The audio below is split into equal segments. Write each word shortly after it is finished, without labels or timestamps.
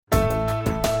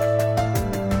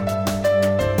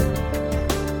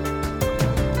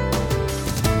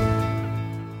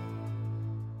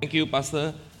Thank you,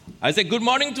 Pastor. I say good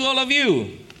morning to all of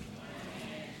you.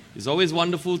 It's always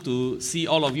wonderful to see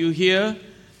all of you here.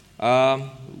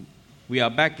 We are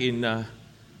back in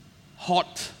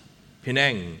hot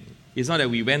Penang. It's not that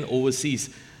we went overseas.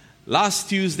 Last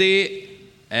Tuesday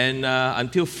and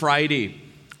until Friday,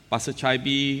 Pastor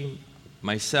Chaibi,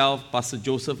 myself, Pastor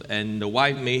Joseph, and the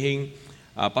wife Mei Hing.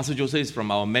 Pastor Joseph is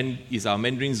from our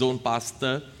Mandarin Zone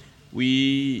pastor.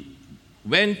 We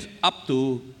went up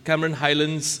to Cameron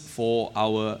Highlands for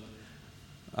our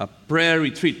prayer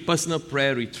retreat, personal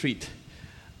prayer retreat.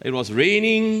 It was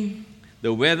raining.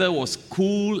 The weather was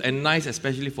cool and nice,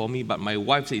 especially for me, but my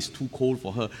wife said it's too cold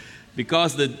for her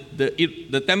because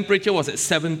the temperature was at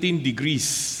 17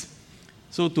 degrees.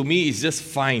 So to me, it's just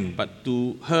fine, but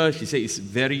to her, she said it's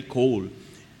very cold.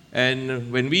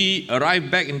 And when we arrived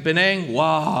back in Penang,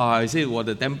 I said,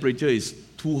 the temperature is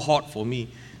too hot for me.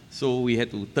 So we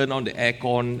had to turn on the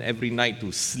aircon every night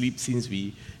to sleep since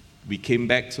we came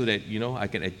back so that, I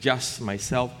can adjust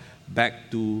myself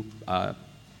back to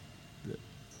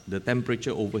the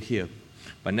temperature over here.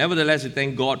 But nevertheless, we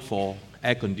thank God for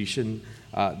air condition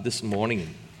this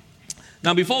morning.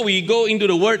 Now, before we go into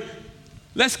the Word,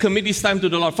 let's commit this time to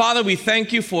the Lord. Father, we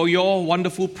thank you for your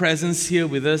wonderful presence here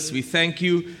with us. We thank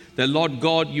you that, Lord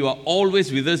God, you are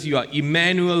always with us. You are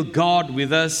Emmanuel, God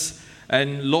with us.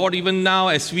 And Lord, even now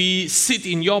as we sit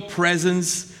in your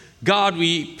presence, God,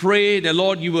 we pray that,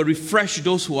 Lord, you will refresh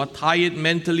those who are tired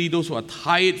mentally, those who are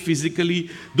tired physically,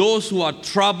 those who are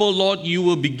troubled, Lord, you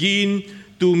will begin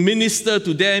to minister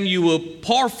to them. You will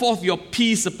pour forth your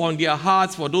peace upon their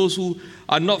hearts. For those who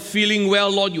are not feeling well,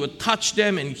 Lord, you will touch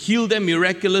them and heal them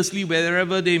miraculously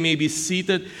wherever they may be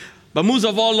seated. But most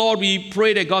of all, Lord, we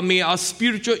pray that, God, may our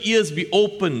spiritual ears be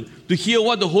open to hear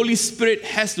what the Holy Spirit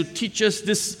has to teach us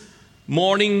this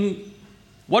morning,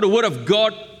 what the Word of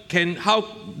God how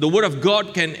the Word of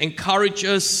God can encourage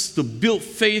us to build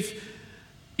faith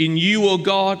in you, O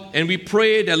God. And we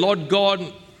pray that, Lord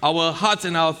God, our hearts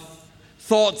and our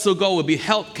thoughts, O God, will be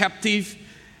held captive.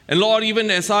 And Lord, even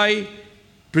as I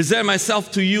present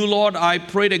myself to you, Lord, I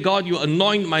pray that, God, you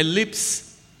anoint my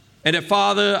lips. And that,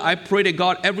 Father, I pray that,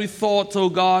 God, every thought, O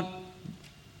God,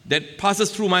 that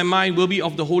passes through my mind will be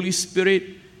of the Holy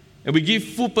Spirit. And we give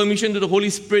full permission to the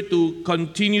Holy Spirit to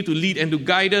continue to lead and to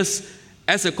guide us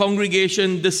as a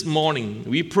congregation this morning.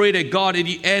 We pray that, God, at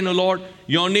the end, O Lord,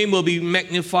 your name will be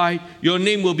magnified, your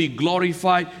name will be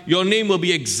glorified, your name will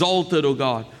be exalted, O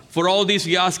God. For all this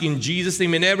we ask in Jesus'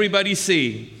 name, and everybody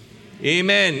say,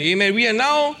 Amen. Amen. We are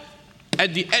now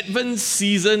at the Advent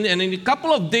season, and in a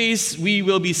couple of days we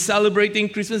will be celebrating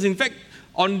Christmas. In fact,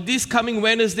 on this coming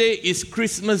Wednesday is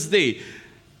Christmas Day.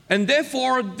 And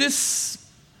therefore, this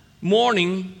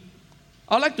morning,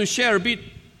 I'd like to share a bit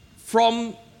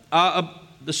from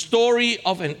the story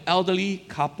of an elderly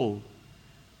couple.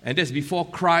 And that's before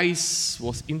Christ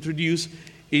was introduced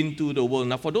into the world.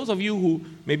 Now, for those of you who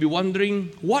may be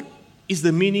wondering, what is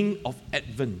the meaning of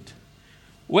Advent?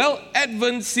 Well,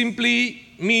 Advent simply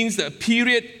means a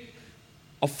period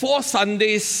of 4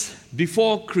 Sundays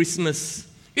before Christmas.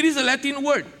 It is a Latin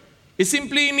word. It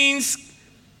simply means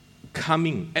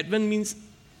coming. Advent means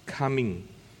coming.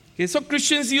 Okay, so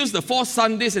Christians use the 4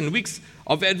 Sundays and weeks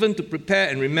of Advent to prepare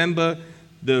and remember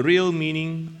the real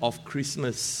meaning of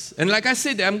Christmas. And like I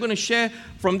said, I'm going to share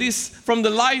from the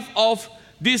life of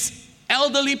this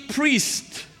elderly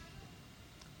priest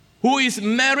who is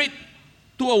married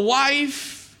to a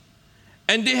wife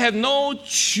and they have no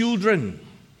children.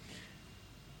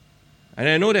 And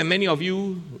I know that many of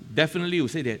you definitely will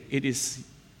say that it is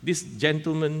this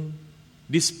gentleman,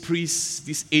 this priest,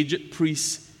 this aged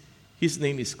priest, his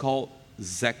name is called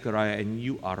Zechariah, and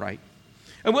you are right.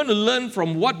 I want to learn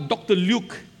from what Dr.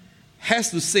 Luke has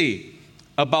to say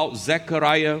about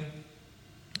Zechariah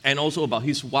and also about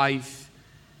his wife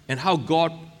and how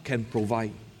God can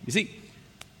provide. You see,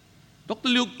 Dr.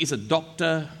 Luke is a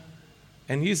doctor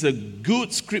and he's a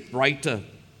good script writer.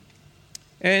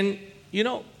 And,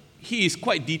 he is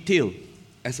quite detailed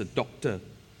as a doctor.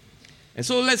 And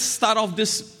so let's start off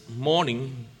this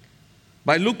morning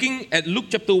by looking at Luke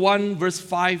chapter 1, verse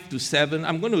 5 to 7.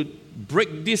 I'm going to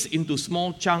break this into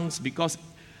small chunks because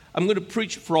I'm going to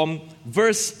preach from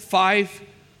verse 5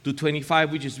 to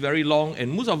 25, which is very long.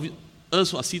 And most of us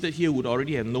who are seated here would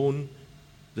already have known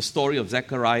the story of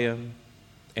Zechariah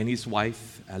and his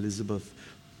wife, Elizabeth.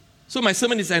 So my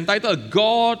sermon is entitled, A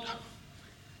God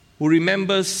Who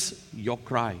Remembers Your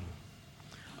Cry.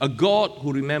 A God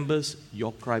who remembers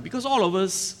your cry. Because all of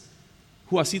us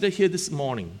who are seated here this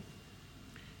morning,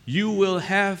 you will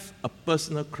have a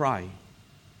personal cry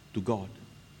to God.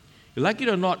 You like it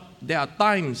or not, there are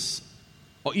times,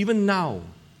 or even now,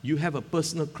 you have a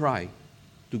personal cry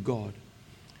to God.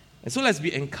 And so let's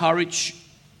be encouraged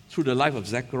through the life of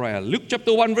Zechariah. Luke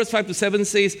chapter 1 verse 5 to 7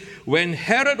 says, when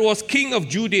Herod was king of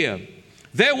Judea,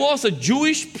 there was a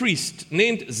Jewish priest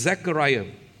named Zechariah.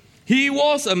 He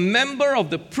was a member of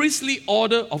the priestly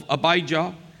order of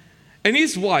Abijah, and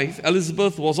his wife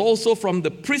Elizabeth was also from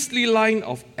the priestly line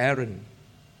of Aaron.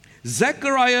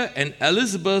 Zechariah and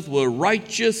Elizabeth were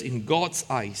righteous in God's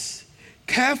eyes,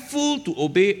 careful to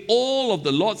obey all of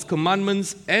the Lord's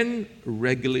commandments and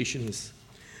regulations.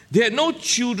 They had no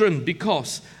children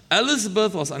because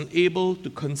Elizabeth was unable to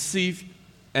conceive,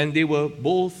 and they were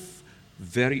both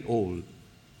very old.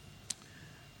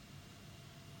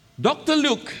 Dr.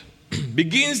 Luke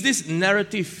begins this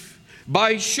narrative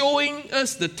by showing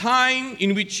us the time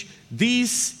in which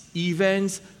these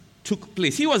events took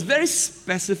place. He was very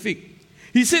specific.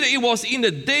 He said that it was in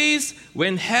the days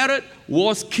when Herod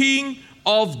was king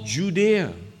of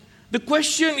Judea. The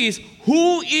question is,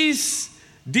 who is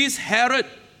this Herod,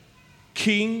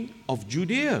 king of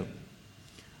Judea?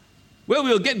 Well,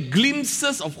 we'll get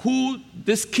glimpses of who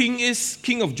this king is,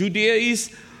 king of Judea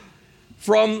is,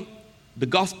 from the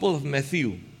Gospel of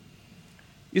Matthew.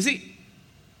 You see,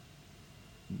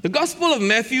 the Gospel of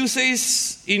Matthew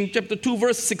says in chapter 2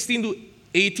 verse 16 to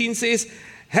 18 says,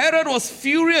 Herod was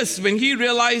furious when he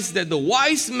realized that the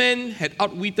wise men had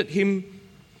outwitted him.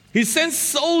 He sent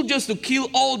soldiers to kill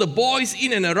all the boys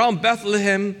in and around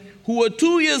Bethlehem who were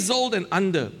 2 years old and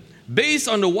under, based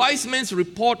on the wise men's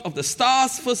report of the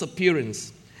star's first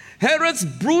appearance. Herod's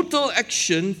brutal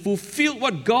action fulfilled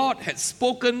what God had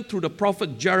spoken through the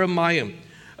prophet Jeremiah.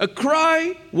 A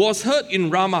cry was heard in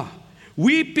Ramah,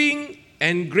 weeping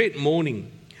and great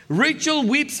mourning. Rachel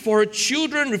weeps for her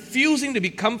children, refusing to be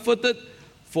comforted,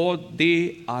 for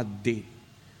they are dead.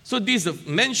 So this is a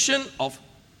mention of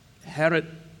Herod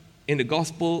in the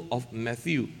Gospel of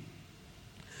Matthew.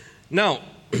 Now,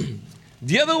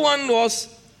 the other one was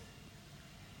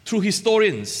through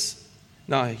historians.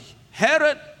 Now,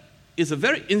 Herod is a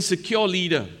very insecure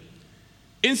leader,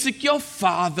 insecure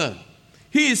father.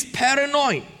 He is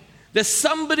paranoid that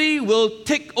somebody will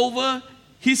take over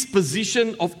his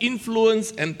position of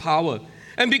influence and power.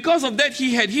 And because of that,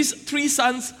 he had his 3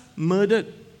 sons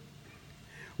murdered.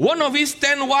 One of his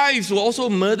 10 wives were also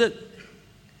murdered,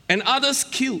 and others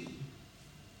killed.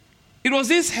 It was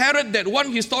this Herod that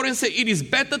one historian said it is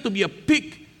better to be a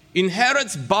pig in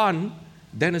Herod's barn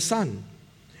than a son.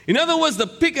 In other words, the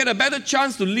pig had a better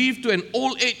chance to live to an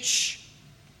old age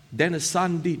than a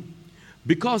son did,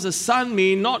 because a son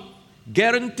may not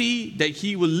guarantee that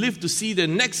he will live to see the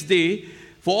next day.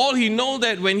 For all he knows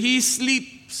that when he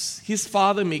sleeps, his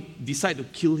father may decide to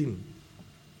kill him.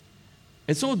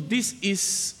 And so this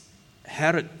is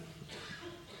Herod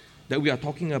that we are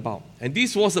talking about. And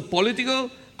this was the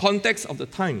political context of the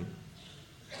time.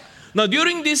 Now,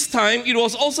 during this time, it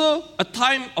was also a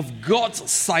time of God's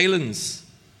silence.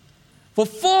 For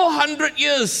 400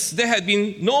 years, there had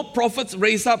been no prophets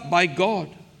raised up by God.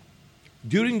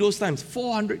 During those times,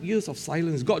 400 years of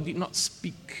silence, God did not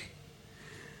speak.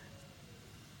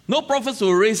 No prophets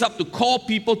were raised up to call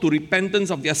people to repentance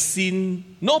of their sin.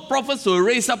 No prophets were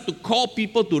raised up to call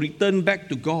people to return back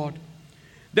to God.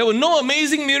 There were no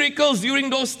amazing miracles during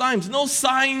those times, no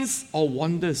signs or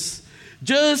wonders.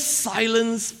 Just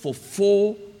silence for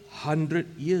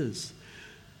 400 years.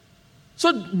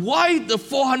 So why the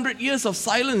 400 years of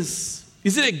silence?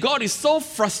 Is it that God is so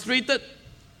frustrated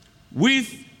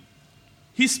with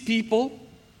his people?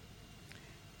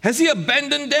 Has he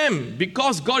abandoned them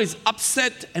because God is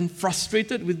upset and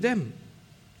frustrated with them?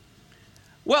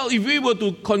 Well, if we were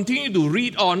to continue to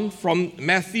read on from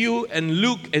Matthew and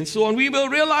Luke and so on, we will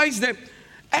realize that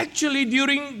actually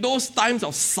during those times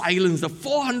of silence, the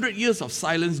 400 years of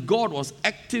silence, God was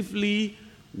actively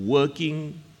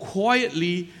working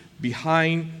quietly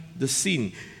behind the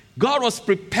scene. God was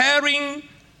preparing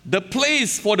the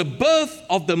place for the birth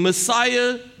of the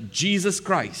Messiah, Jesus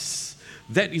Christ.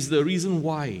 That is the reason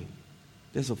why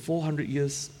there's a 400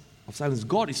 years of silence.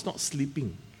 God is not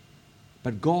sleeping,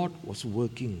 but God was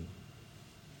working.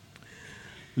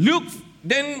 Luke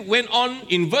then went on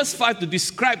in verse 5 to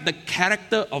describe the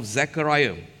character of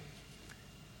Zechariah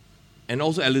and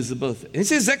also Elizabeth. And he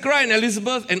says, Zechariah and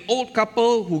Elizabeth, an old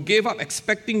couple who gave up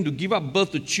expecting to give up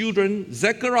birth to children.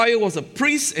 Zechariah was a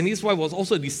priest, and his wife was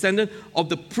also a descendant of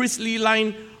the priestly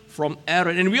line from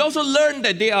Aaron. And we also learned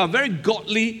that they are a very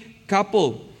godly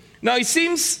couple. Now, it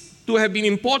seems to have been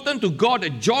important to God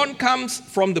that John comes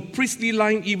from the priestly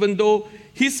line, even though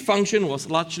his function was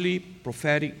largely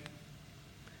prophetic.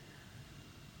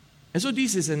 And so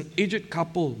this is an aged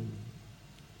couple.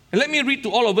 And let me read to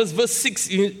all of us verse 6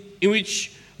 in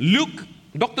which Luke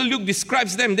Dr. Luke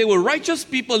describes them. They were righteous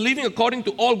people living according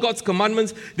to all God's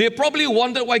commandments. They probably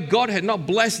wondered why God had not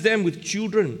blessed them with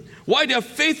children, why their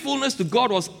faithfulness to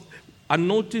God was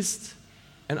unnoticed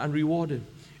and unrewarded.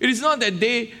 It is not that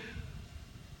they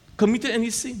committed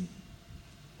any sin.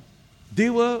 They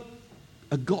were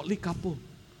a godly couple.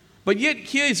 But yet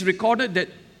here it's recorded that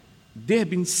they have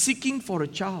been seeking for a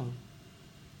child,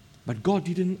 but God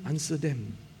didn't answer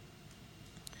them.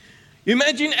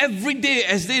 Imagine every day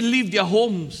as they leave their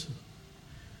homes,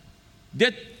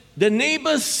 that the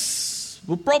neighbors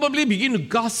will probably begin to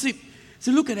gossip.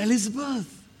 Say, look at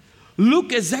Elizabeth.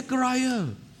 Look at Zechariah.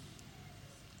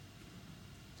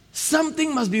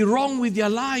 Something must be wrong with their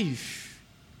life.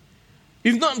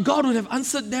 If not, God would have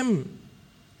answered them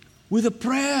with a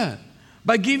prayer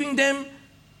by giving them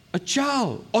a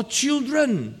child or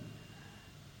children.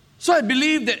 So I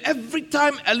believe that every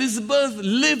time Elizabeth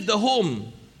left the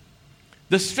home,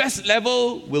 the stress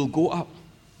level will go up.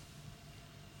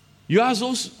 You ask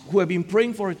those who have been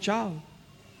praying for a child,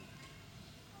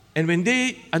 and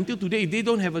until today, they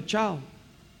don't have a child,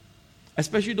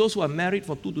 especially those who are married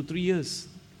for 2 to 3 years.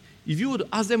 If you were to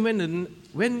ask them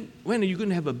when are you going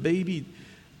to have a baby,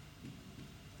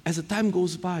 as the time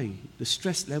goes by, the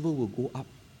stress level will go up.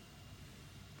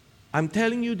 I'm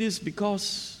telling you this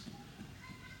because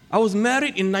I was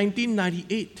married in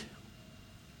 1998.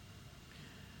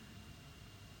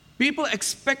 People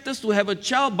expect us to have a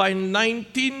child by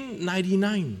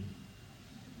 1999.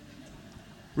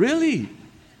 Really?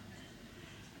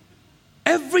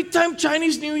 Every time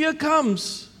Chinese New Year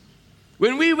comes,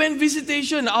 when we went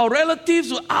visitation, our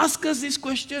relatives will ask us this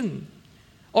question.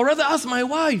 Or rather ask my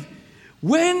wife,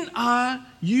 when are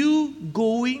you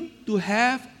going to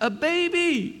have a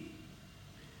baby?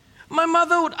 My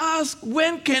mother would ask,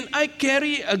 when can I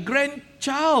carry a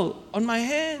grandchild on my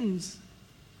hands?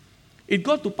 It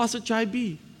got to Pastor Chai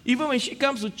B. Even when she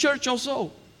comes to church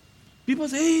also, people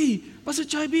say, hey, Pastor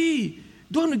Chai B,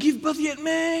 don't want to give birth yet,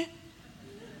 man?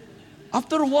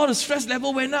 After a while, the stress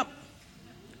level went up.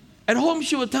 At home,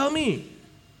 she would tell me,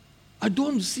 I don't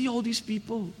want to see all these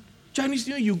people. Chinese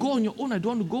New Year, you go on your own, I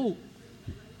don't want to go.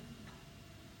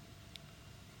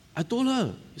 I told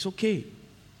her, it's okay.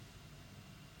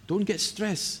 Don't get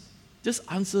stressed. Just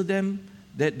answer them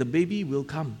that the baby will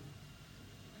come.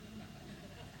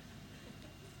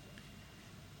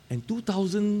 And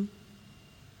 2000,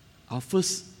 our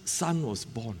first son was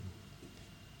born.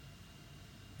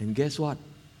 And guess what?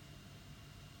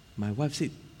 My wife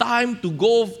said, time to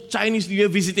go Chinese New Year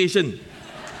visitation.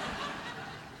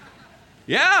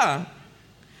 Yeah.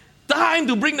 Time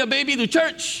to bring the baby to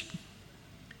church.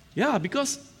 Yeah,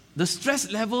 because the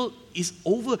stress level is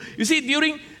over. You see,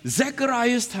 during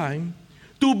Zechariah's time,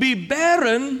 to be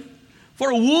barren, for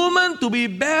a woman to be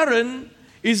barren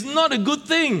is not a good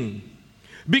thing.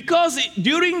 Because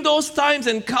during those times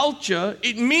and culture,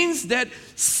 it means that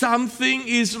something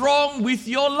is wrong with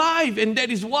your life. And that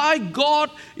is why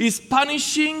God is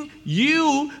punishing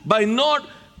you by not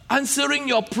answering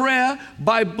your prayer,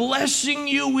 by blessing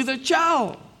you with a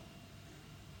child.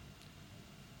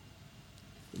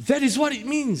 That is what it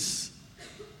means.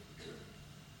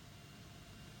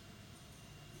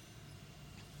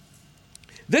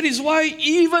 That is why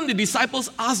even the disciples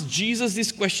asked Jesus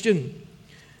this question.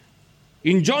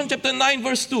 In John chapter 9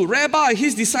 verse 2, Rabbi,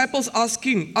 his disciples asked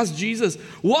Jesus,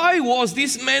 why was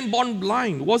this man born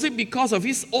blind? Was it because of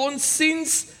his own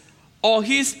sins or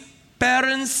his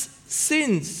parents'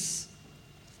 sins?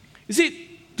 You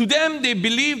see, to them they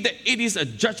believe that it is a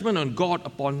judgment on God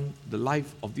upon the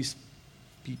life of these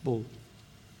people.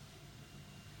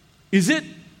 Is it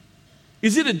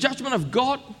a judgment of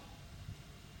God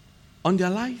on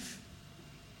their life?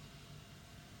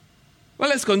 Well,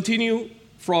 let's continue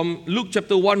from Luke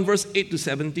chapter 1 verse 8 to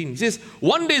 17. It says,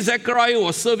 one day Zechariah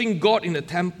was serving God in the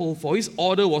temple, for his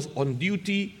order was on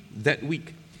duty that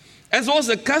week. As was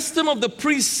the custom of the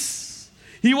priests,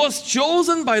 he was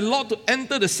chosen by lot to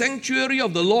enter the sanctuary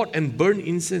of the Lord and burn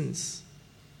incense.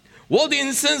 While the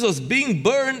incense was being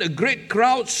burned, a great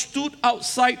crowd stood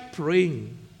outside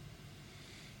praying.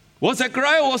 While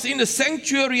Zechariah was in the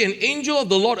sanctuary, an angel of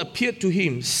the Lord appeared to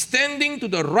him, standing to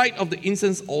the right of the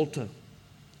incense altar.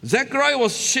 Zechariah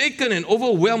was shaken and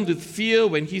overwhelmed with fear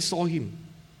when he saw him.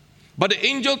 But the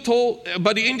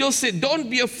angel said,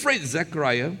 don't be afraid,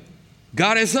 Zechariah.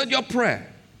 God has heard your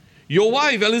prayer. Your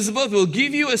wife Elizabeth will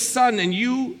give you a son, and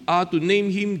you are to name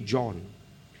him John.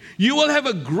 You will have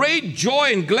a great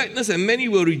joy and gladness, and many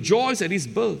will rejoice at his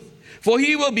birth. For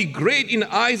he will be great in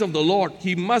the eyes of the Lord.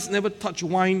 He must never touch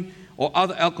wine or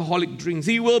other alcoholic drinks.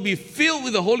 He will be filled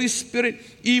with the Holy Spirit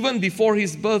even before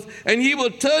his birth, and he will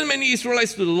turn many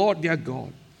Israelites to the Lord their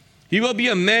God. He will be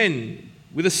a man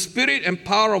with the spirit and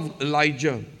power of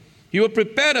Elijah. He will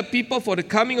prepare the people for the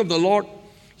coming of the Lord.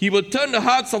 He will turn the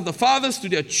hearts of the fathers to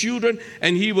their children,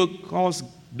 and he will cause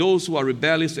those who are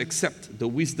rebellious to accept the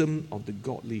wisdom of the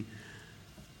godly.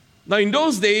 Now, in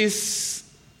those days,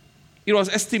 it was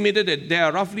estimated that there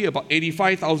are roughly about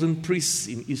 85,000 priests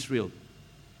in Israel.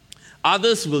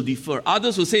 Others will differ.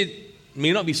 Others will say it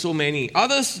may not be so many.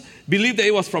 Others believe that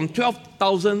it was from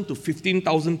 12,000 to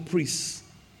 15,000 priests.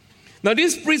 Now,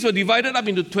 these priests were divided up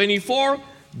into 24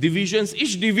 divisions.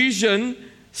 Each division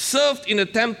served in the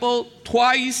temple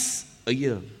twice a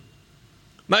year.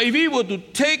 Now, if we were to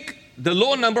take the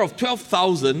low number of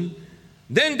 12,000,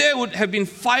 then there would have been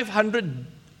 500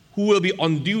 who will be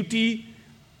on duty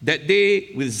that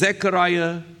day, with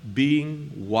Zechariah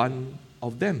being one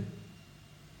of them.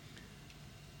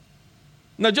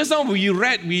 Now, just now we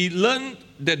learned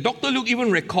that Dr. Luke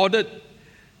even recorded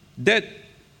that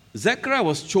Zechariah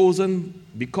was chosen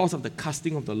because of the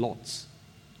casting of the lots.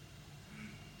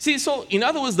 See, so in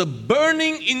other words, the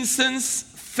burning incense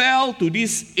fell to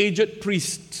this aged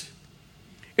priest.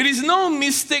 It is no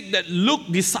mistake that Luke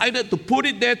decided to put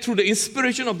it there through the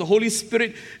inspiration of the Holy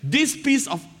Spirit, this piece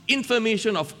of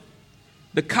information of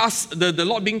the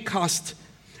Lord being cast,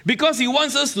 because he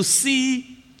wants us to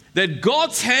see that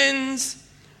God's hands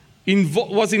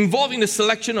was involved in the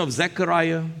selection of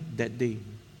Zechariah that day.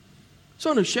 So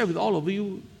I want to share with all of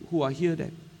you who are here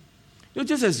that,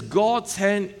 just as God's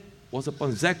hand was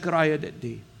upon Zechariah that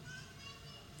day,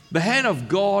 the hand of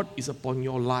God is upon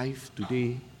your life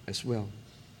today as well.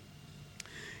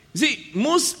 You see,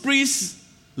 most priests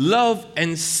love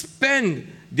and spend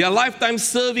their lifetime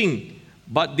serving,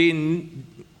 but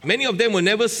many of them were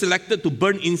never selected to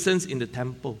burn incense in the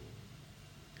temple.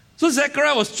 So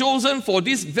Zechariah was chosen for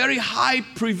this very high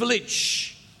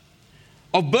privilege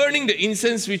of burning the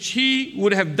incense, which he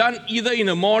would have done either in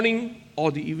the morning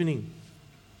or the evening.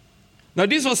 Now,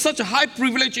 this was such a high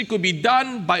privilege, it could be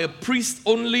done by a priest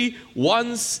only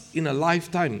once in a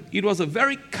lifetime. It was a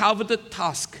very coveted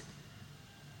task.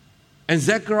 And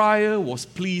Zechariah was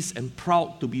pleased and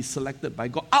proud to be selected by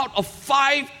God. Out of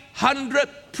 500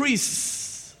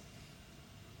 priests,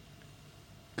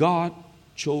 God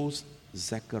chose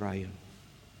Zechariah.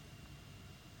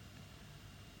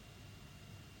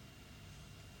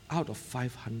 Out of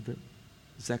 500,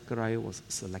 Zechariah was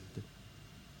selected.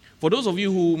 For those of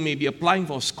you who may be applying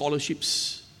for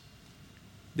scholarships,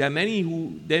 there may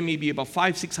be about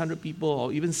 500-600 people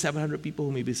or even 700 people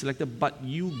who may be selected, but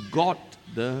you got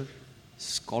the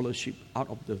scholarship out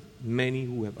of the many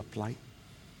who have applied.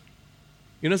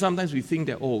 Sometimes we think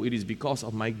that, it is because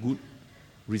of my good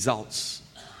results.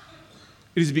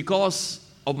 It is because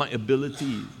of my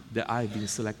ability that I have been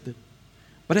selected.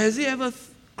 But has it ever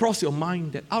crossed your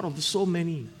mind that out of so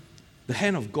many, the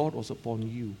hand of God was upon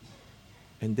you,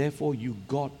 and therefore you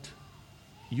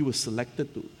were selected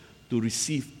to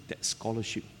receive that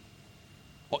scholarship?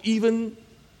 Or even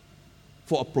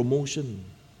for a promotion,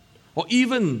 or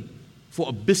even for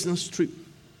a business trip,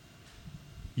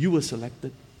 you were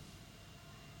selected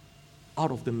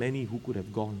out of the many who could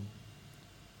have gone.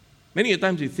 Many a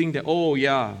times we think that,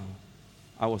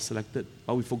 I was selected,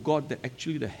 but we forgot that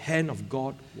actually the hand of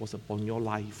God was upon your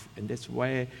life, and that's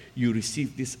where you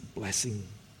received this blessing.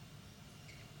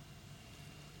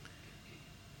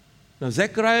 Now,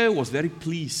 Zechariah was very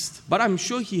pleased, but I'm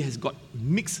sure he has got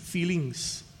mixed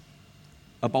feelings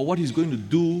about what he's going to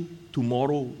do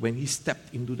tomorrow when he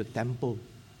stepped into the temple.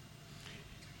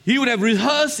 He would have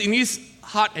rehearsed in his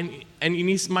heart and in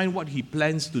his mind what he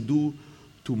plans to do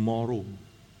tomorrow.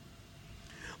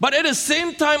 But at the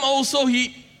same time also,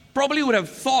 he probably would have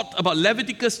thought about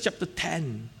Leviticus chapter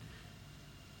 10.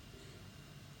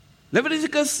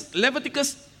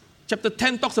 Leviticus chapter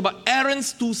 10 talks about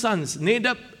Aaron's two sons,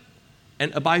 Nadab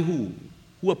and Abihu,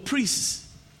 who were priests.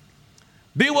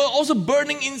 They were also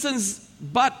burning incense,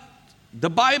 but the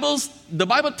Bible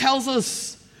tells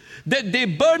us that they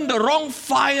burned the wrong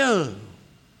fire.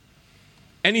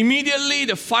 And immediately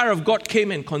the fire of God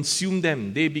came and consumed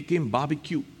them. They became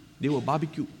barbecue. They were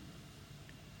barbecued.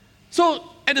 So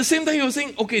at the same time he was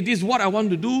saying, this is what I want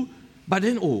to do, but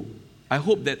then, I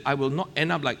hope that I will not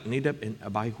end up like Nadab and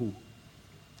Abihu.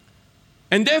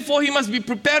 And therefore he must be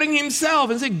preparing himself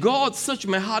and say, God, search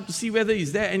my heart to see whether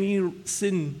is there any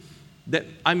sin that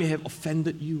I may have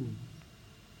offended you.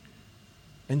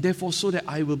 And therefore, so that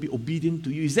I will be obedient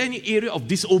to you. Is there any area of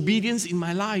disobedience in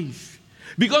my life?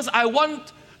 Because I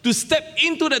want to step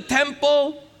into the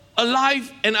temple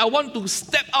alive, and I want to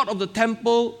step out of the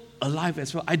temple alive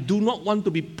as well. I do not want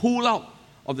to be pulled out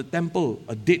of the temple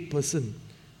a dead person.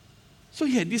 So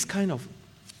he had this kind of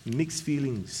mixed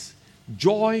feelings.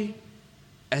 Joy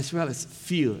as well as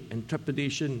fear and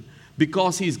trepidation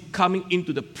because he is coming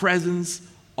into the presence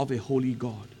of a holy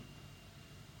God.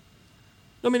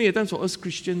 Not many times for us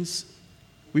Christians,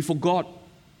 we forgot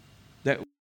that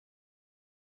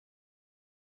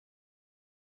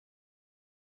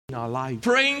in our life,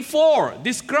 praying for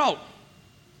this crowd.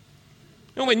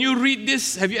 You know, when you read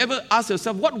this, have you ever asked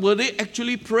yourself, what were they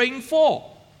actually praying for?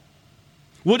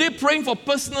 Were they praying for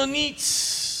personal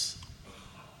needs?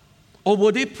 Or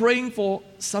were they praying for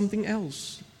something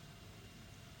else?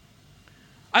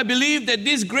 I believe that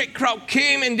this great crowd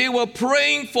came and they were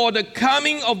praying for the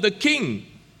coming of the king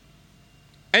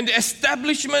and the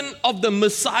establishment of the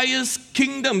Messiah's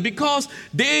kingdom, because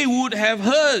they would have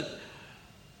heard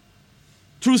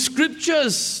through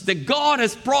scriptures that God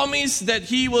has promised that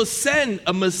he will send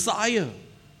a Messiah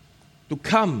to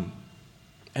come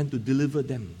and to deliver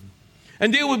them.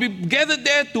 And they will be gathered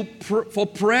there for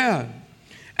prayer.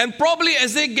 And probably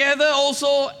as they gather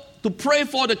also to pray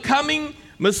for the coming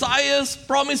Messiah's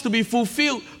promise to be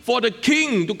fulfilled, for the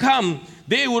king to come,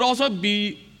 they would also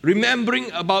be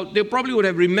they probably would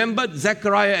have remembered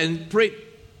Zechariah and prayed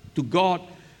to God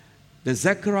that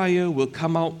Zechariah will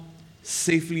come out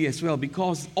safely as well,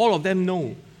 because all of them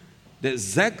know that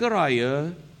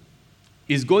Zechariah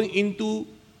is going into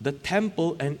the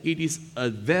temple and it is a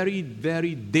very,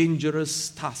 very dangerous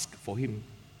task for him.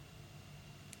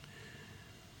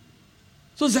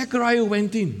 So Zechariah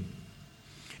went in.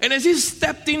 And as he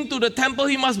stepped into the temple,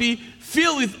 he must be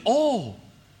filled with awe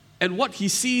at what he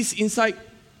sees inside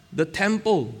the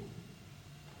temple.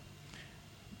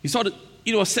 He saw that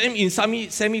it was in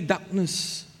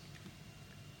semi-darkness.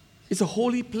 It's a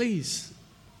holy place,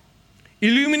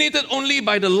 illuminated only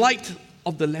by the light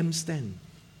of the lampstand.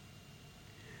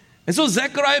 And so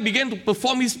Zechariah began to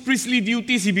perform his priestly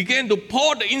duties. He began to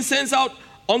pour the incense out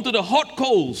onto the hot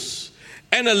coals.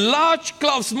 And a large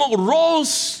cloud of smoke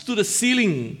rose to the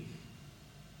ceiling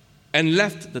and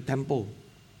left the temple.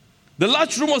 The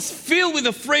large room was filled with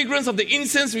the fragrance of the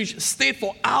incense which stayed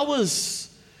for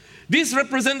hours. This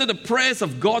represented the prayers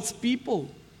of God's people.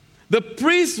 The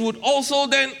priests would also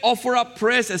then offer up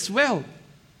prayers as well.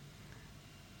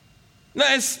 Now,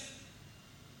 as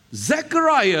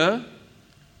Zechariah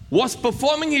was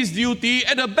performing his duty,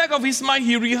 at the back of his mind,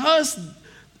 he rehearsed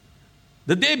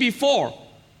the day before.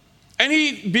 And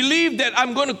he believed that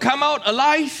I'm going to come out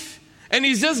alive, and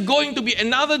it's just going to be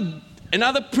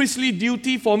another priestly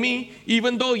duty for me,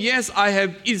 even though, yes,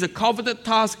 it's a coveted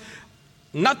task.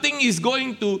 Nothing is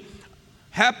going to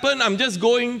happen. I'm just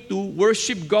going to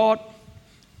worship God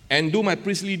and do my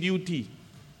priestly duty.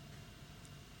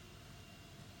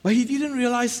 But he didn't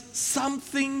realize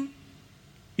something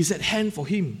is at hand for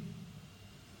him.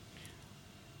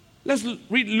 Let's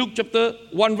read Luke chapter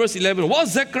 1 verse 11. While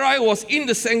Zechariah was in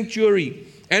the sanctuary,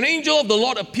 an angel of the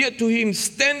Lord appeared to him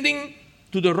standing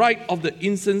to the right of the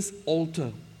incense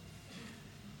altar.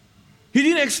 He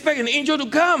didn't expect an angel to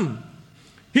come.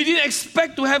 He didn't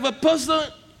expect to have a personal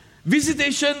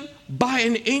visitation by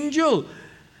an angel.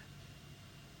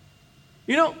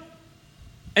 You know,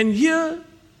 and here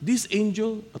this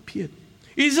angel appeared.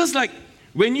 It's just like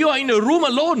when you are in a room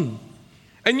alone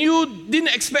and you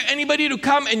didn't expect anybody to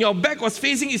come and your back is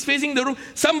facing the room.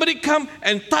 Somebody come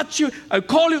and touch you and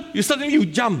call you, you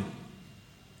jump.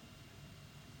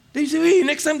 Then you say, hey,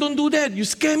 next time don't do that. You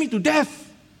scare me to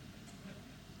death.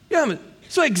 Yeah,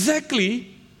 so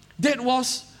exactly that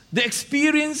was the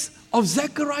experience of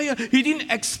Zechariah. He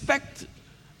didn't expect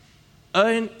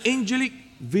an angelic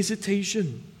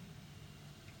visitation.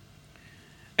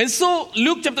 And so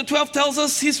Luke chapter 12 tells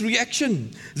us his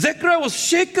reaction. Zechariah was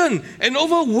shaken and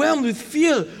overwhelmed with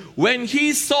fear when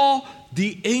he saw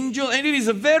the angel. And it is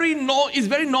very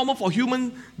normal for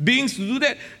human beings to do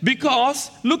that,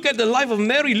 because look at the life of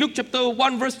Mary. Luke chapter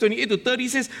 1 verse 28 to 30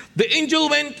 says, the angel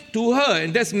went to her,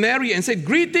 and that's Mary, and said,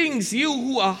 greetings, you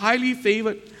who are highly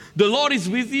favored. The Lord is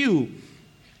with you.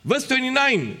 Verse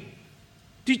 29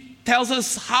 tells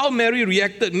us how Mary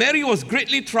reacted. Mary was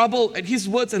greatly troubled at his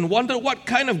words and wondered what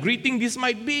kind of greeting this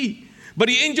might be. But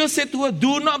the angel said to her,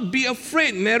 do not be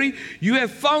afraid, Mary. You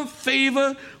have found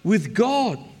favor with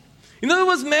God. In other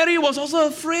words, Mary was also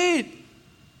afraid.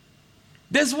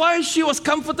 That's why she was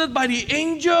comforted by the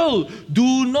angel.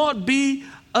 Do not be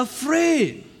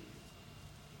afraid.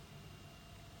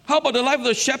 How about the life of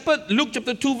the shepherd? Luke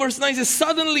chapter 2 verse 9 says,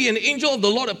 suddenly an angel of the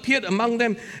Lord appeared among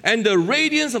them, and the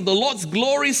radiance of the Lord's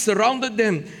glory surrounded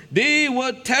them. They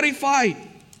were terrified.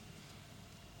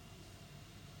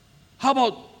 How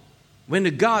about when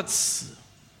the guards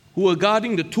who were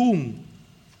guarding the tomb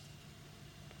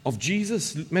of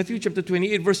Jesus. Matthew chapter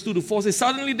 28, verse 2 to 4 says,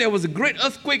 "Suddenly there was a great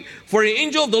earthquake, for an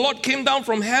angel of the Lord came down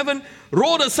from heaven,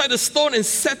 rolled aside a stone and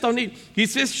sat on it.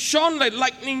 His face shone like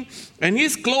lightning, and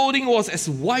his clothing was as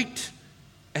white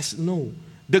as snow.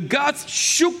 The guards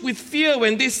shook with fear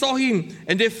when they saw him,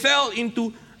 and they fell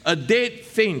into a dead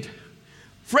faint."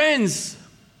 Friends,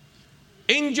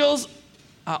 angels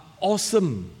are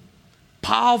awesome,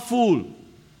 powerful,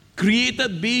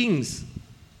 created beings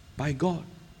by God.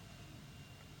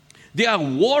 They are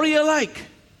warrior-like.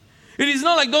 It is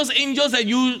not like those angels that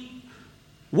you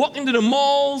walk into the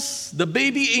malls, the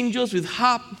baby angels with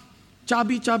harp,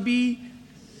 chubby,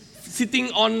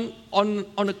 sitting on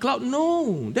a cloud.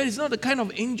 No, that is not the kind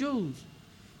of angels.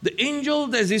 The angel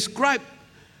that is described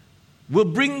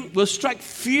will strike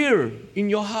fear in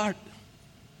your heart.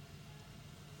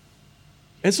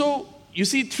 And so, you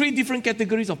see 3 different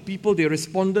categories of people. They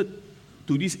responded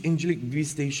to this angelic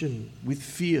visitation with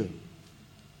fear.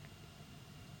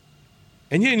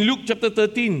 And here in Luke chapter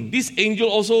 13, this angel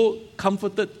also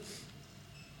comforted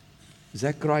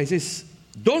Zechariah. He says,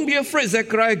 "Don't be afraid,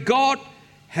 Zechariah. God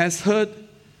has heard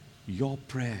your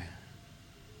prayer."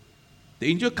 The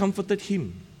angel comforted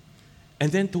him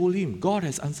and then told him, God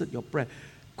has answered your prayer.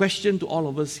 Question to all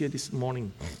of us here this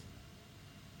morning.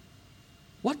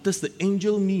 What does the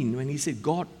angel mean when he said,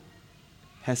 God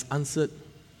has answered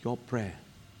your prayer?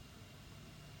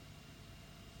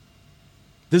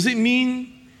 Does it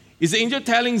mean, is the angel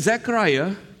telling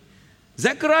Zechariah,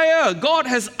 Zechariah, God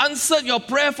has answered your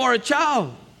prayer for a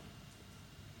child?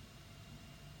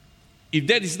 If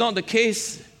that is not the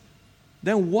case,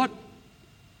 then what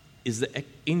is the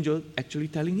angel actually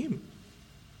telling him?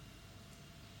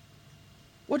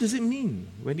 What does it mean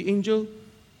when the angel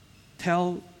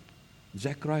tells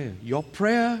Zechariah, your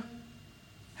prayer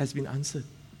has been answered?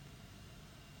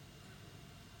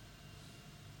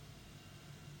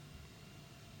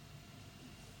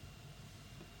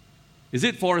 Is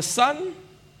it for a son?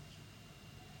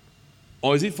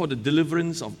 Or is it for the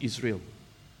deliverance of Israel?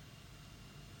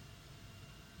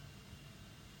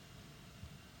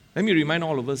 Let me remind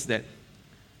all of us that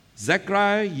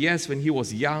Zechariah, yes, when he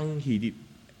was young, he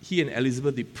and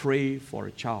Elizabeth did pray for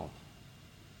a child.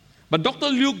 But Dr.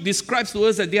 Luke describes to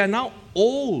us that they are now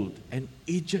old and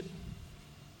aged.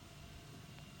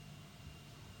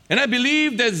 And I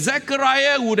believe that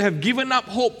Zechariah would have given up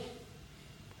hope.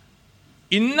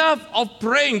 Enough of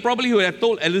praying. Probably he would have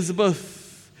told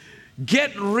Elizabeth,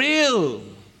 get real.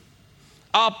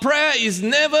 Our prayer is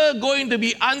never going to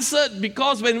be answered,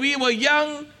 because when we were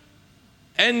young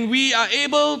and you are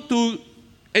able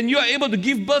to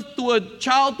give birth to a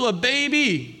child, to a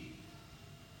baby,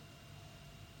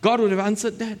 God would have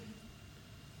answered that.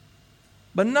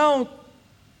 But now,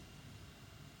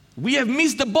 we have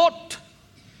missed the boat.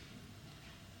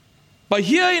 But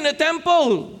here in the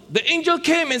temple, the angel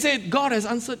came and said, God has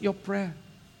answered your prayer.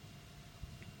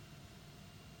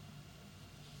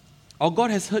 Or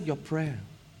God has heard your prayer.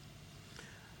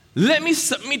 Let me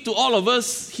submit to all of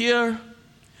us here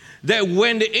that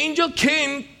when the angel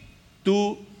came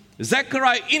to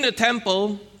Zechariah in the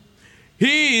temple,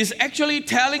 he is actually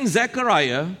telling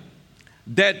Zechariah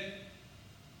that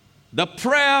the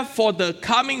prayer for the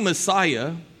coming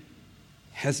Messiah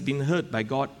has been heard by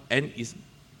God and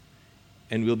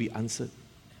will be answered.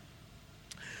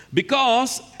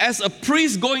 Because as a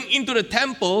priest going into the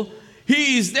temple,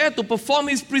 he is there to perform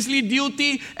his priestly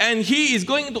duty, and he is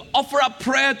going to offer up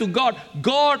prayer to God.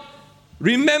 God,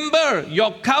 remember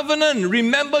your covenant.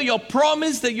 Remember your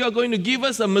promise that you are going to give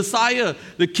us a Messiah,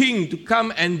 the King, to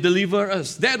come and deliver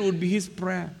us. That would be his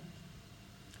prayer.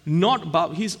 Not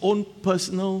about his own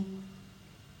personal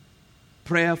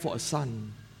prayer for a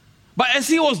son. But as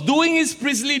he was doing his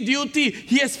priestly duty,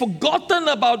 he has forgotten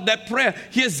about that prayer.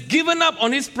 He has given up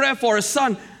on his prayer for a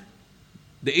son.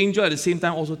 The angel at the same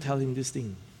time also tells him this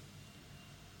thing.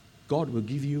 God will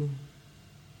give you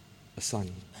a son.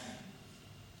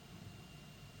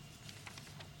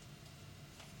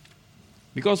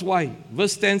 Because why?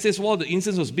 Verse 10 says, while the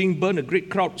incense was being burned, a great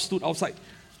crowd stood outside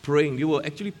praying. They were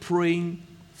actually praying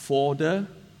for the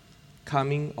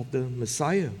coming of the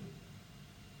Messiah.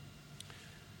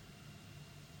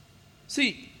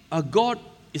 See, our God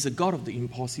is a God of the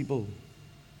impossible.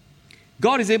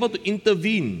 God is able to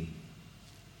intervene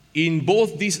in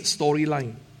both these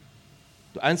storylines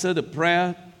to answer the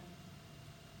prayer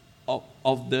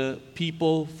of the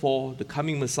people for the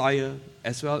coming Messiah,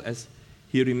 as well as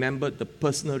he remembered the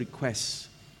personal requests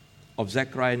of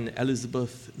Zechariah and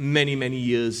Elizabeth many, many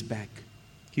years back.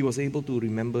 He was able to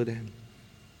remember them.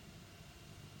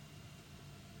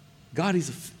 God is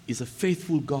a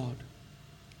faithful God.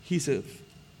 He's a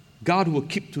God who will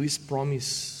keep to his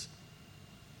promise.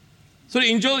 So the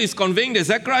angel is conveying that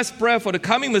Zechariah's prayer for the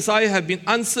coming Messiah have been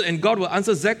answered, and God will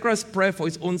answer Zechariah's prayer for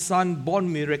his own son,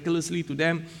 born miraculously to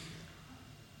them,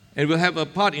 and will have a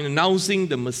part in announcing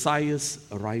the Messiah's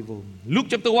arrival. Luke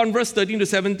chapter 1 verse 13 to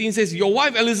 17 says, your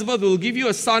wife Elizabeth will give you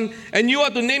a son, and you are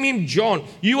to name him John.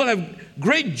 You will have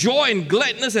great joy and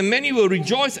gladness, and many will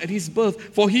rejoice at his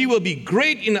birth, for he will be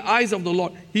great in the eyes of the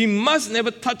Lord. He must never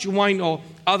touch wine or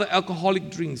other alcoholic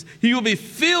drinks. He will be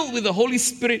filled with the Holy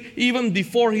Spirit even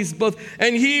before his birth,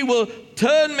 and he will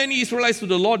turn many Israelites to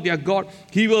the Lord their God.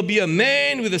 He will be a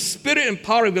man with the spirit and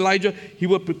power of Elijah. He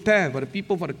will prepare for the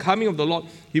people for the coming of the Lord.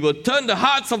 He will turn the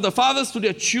hearts of the fathers to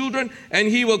their children, and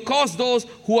he will cause those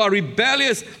who are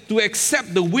rebellious to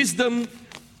accept the wisdom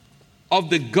of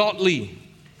the godly.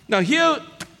 Now here,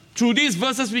 through these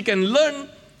verses, we can learn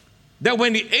that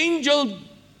when the angel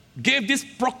gave this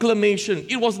proclamation,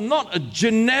 it was not a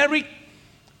generic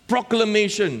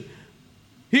proclamation.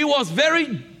 He was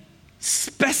very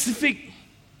specific.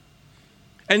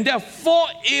 And there are 4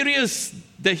 areas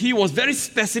that he was very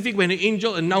specific when the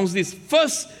angel announced this.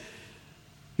 First,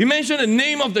 he mentioned the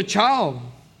name of the child.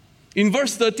 In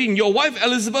verse 13, your wife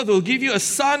Elizabeth will give you a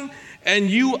son, and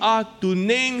you are to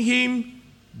name him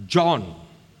John.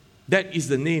 That is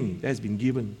the name that has been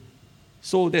given.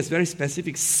 So that's very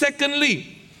specific.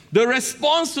 Secondly, the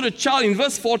response to the child in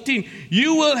verse 14,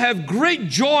 you will have great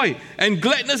joy and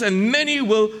gladness, and many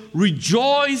will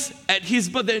rejoice at his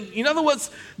birth. In other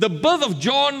words, the birth of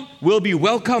John will be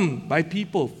welcomed by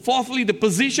people. Fourthly, the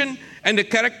position and the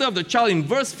character of the child in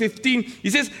verse 15. He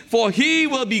says, for he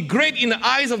will be great in the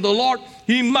eyes of the Lord.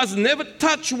 He must never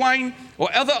touch wine or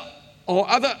other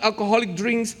alcoholic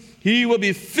drinks. He will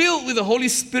be filled with the Holy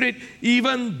Spirit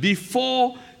even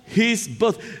before his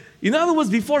birth. In other words,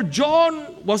 before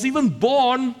John was even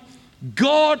born,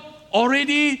 God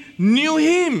already knew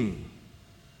him.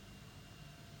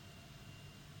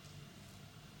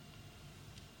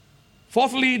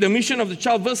 Fourthly, the mission of the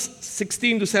child, verse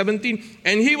 16 to 17.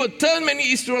 And he will turn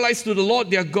many Israelites to the Lord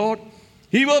their God.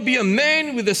 He will be a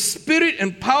man with the spirit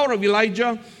and power of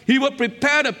Elijah. He will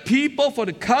prepare the people for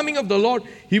the coming of the Lord.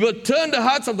 He will turn the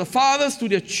hearts of the fathers to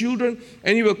their children,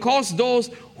 and he will cause those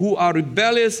who are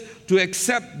rebellious to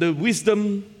accept the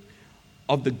wisdom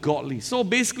of the godly. So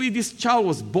basically, this child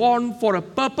was born for a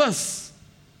purpose.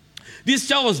 This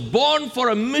child was born for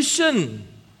a mission.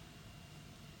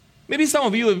 Maybe some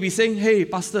of you will be saying, hey,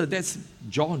 Pastor, that's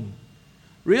John.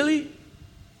 Really?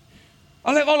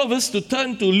 I'd like all of us to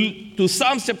turn to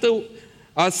Psalms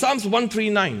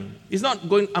 139. I'm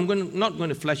not going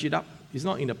to flash it up. It's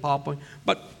not in the PowerPoint.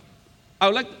 But I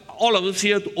would like all of us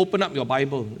here to open up your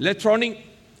Bible, electronic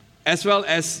as well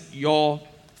as your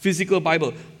physical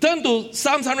Bible. Turn to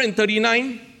Psalms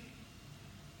 139,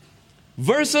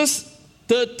 verses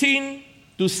 13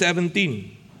 to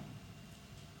 17.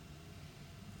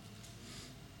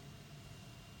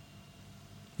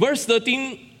 Verse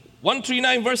 13,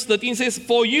 139 verse 13 says,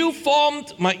 for you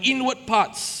formed my inward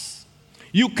parts.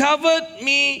 You covered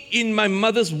me in my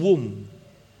mother's womb.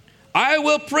 I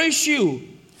will praise you,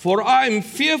 for I am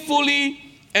fearfully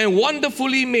and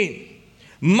wonderfully made.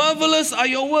 Marvelous are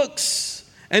your works,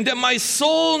 and that my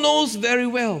soul knows very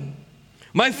well.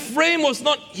 My frame was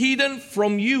not hidden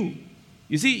from you.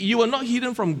 You see, you were not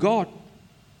hidden from God.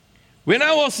 When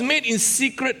I was made in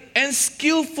secret and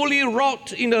skillfully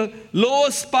wrought in the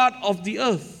lowest part of the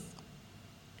earth,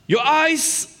 your eyes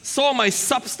saw my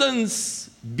substance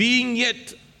being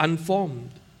yet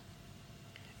unformed.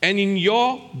 And in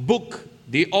your book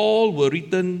they all were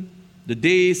written, the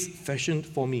days fashioned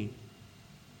for me,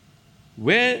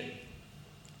 where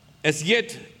as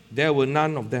yet there were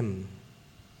none of them.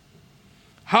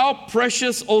 How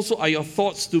precious also are your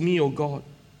thoughts to me, O God.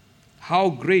 How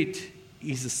great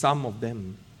is the sum of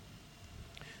them.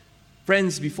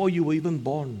 Friends, before you were even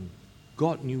born,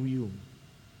 God knew you.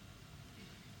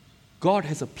 God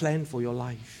has a plan for your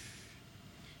life.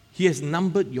 He has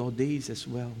numbered your days as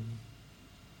well.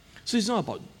 So it's not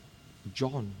about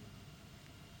John.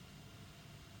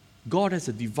 God has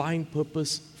a divine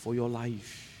purpose for your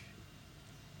life.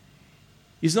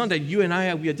 It's not that you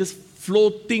and we are just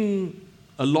floating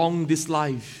along this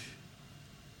life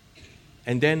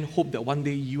and then hope that one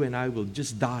day you and I will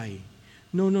just die.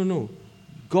 No.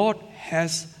 God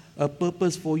has a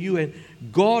purpose for you, and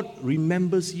God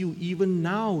remembers you. Even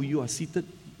now you are seated,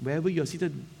 wherever you are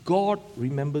seated, God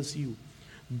remembers you.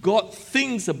 God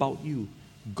thinks about you.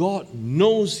 God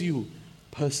knows you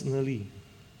personally.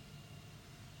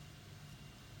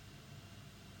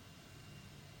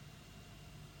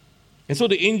 And so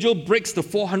the angel breaks the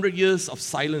 400 years of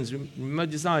silence. Remember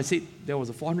just now I said there was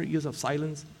a 400 years of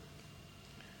silence?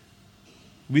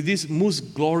 With this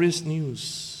most glorious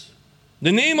news.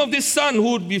 The name of this son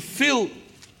who would be filled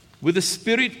with the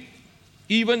Spirit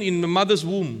even in the mother's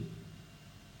womb,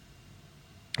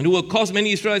 and who will cause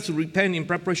many Israelites to repent in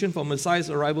preparation for Messiah's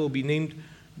arrival, will be named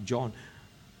John.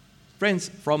 Friends,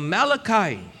 from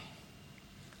Malachi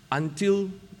until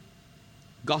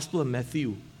Gospel of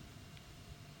Matthew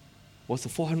was the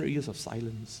 400 years of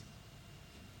silence.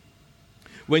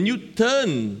 When you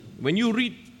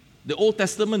read the Old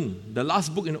Testament, the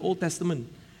last book in the Old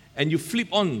Testament, and you flip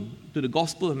on to the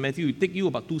Gospel of Matthew, it takes you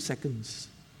about 2 seconds.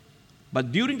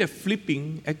 But during the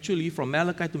flipping, actually, from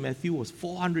Malachi to Matthew was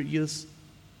 400 years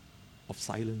of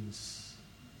silence.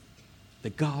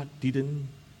 That God didn't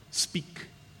speak.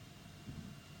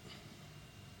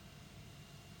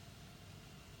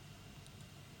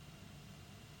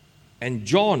 And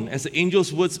John, as the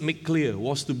angel's words make clear,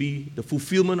 was to be the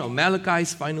fulfillment of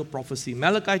Malachi's final prophecy.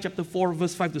 Malachi chapter 4,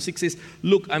 verse 5 to 6 says,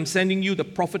 "Look, I'm sending you the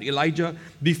prophet Elijah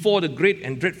before the great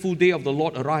and dreadful day of the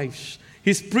Lord arrives.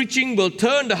 His preaching will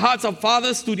turn the hearts of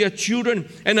fathers to their children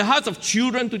and the hearts of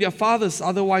children to their fathers.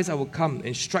 Otherwise, I will come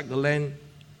and strike the land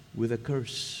with a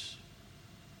curse."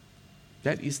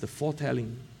 That is the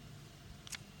foretelling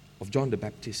of John the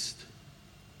Baptist.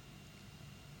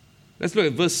 Let's look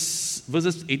at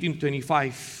verses 18 to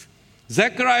 25.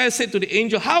 Zechariah said to the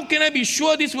angel, "How can I be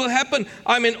sure this will happen?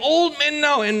 I'm an old man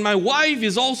now, and my wife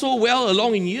is also well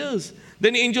along in years."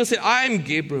 Then the angel said, "I am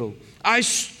Gabriel. I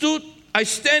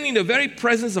stand in the very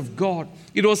presence of God.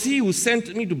 It was He who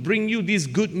sent me to bring you this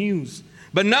good news.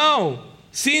 But now,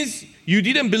 since you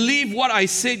didn't believe what I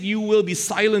said, you will be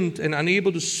silent and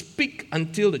unable to speak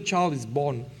until the child is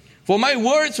born. For my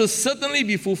words will certainly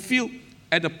be fulfilled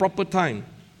at the proper time."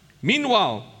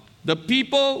 Meanwhile, the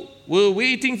people were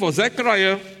waiting for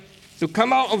Zechariah to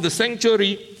come out of the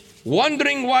sanctuary,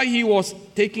 wondering why he was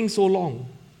taking so long.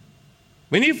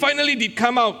 When he finally did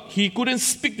come out, he couldn't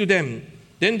speak to them.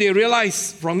 Then they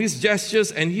realized from his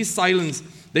gestures and his silence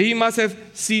that he must have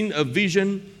seen a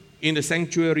vision in the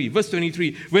sanctuary. Verse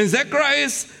 23, when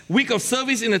Zechariah's week of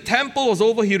service in the temple was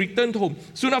over, he returned home.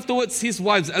 Soon afterwards, his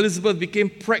wife Elizabeth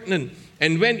became pregnant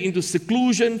and went into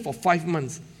seclusion for 5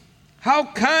 months. "How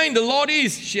kind the Lord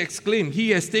is," she exclaimed.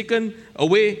 "He has taken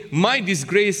away my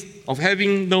disgrace of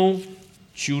having no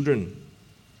children."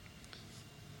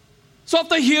 So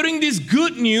after hearing this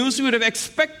good news, we would have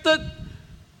expected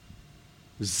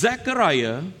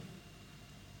Zechariah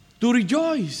to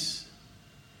rejoice.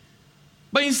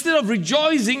 But instead of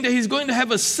rejoicing that he's going to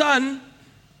have a son,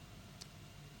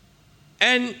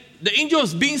 and the angel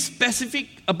was being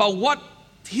specific about what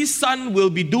his son will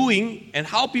be doing and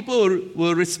how people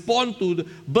will respond to the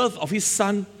birth of his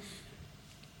son,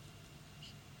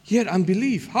 he had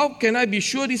unbelief. "How can I be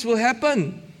sure this will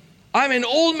happen? I'm an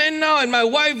old man now, and my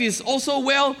wife is also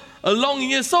well along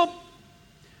in years." So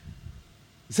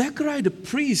Zechariah the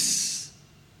priest,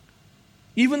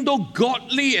 even though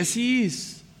godly as he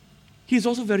is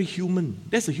also very human.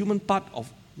 That's the human part of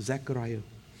Zechariah.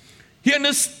 He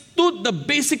understood the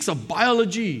basics of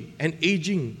biology and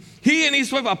aging. He and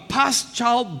his wife are past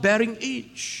childbearing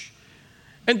age.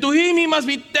 And to him, he must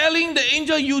be telling the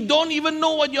angel, "You don't even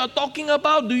know what you're talking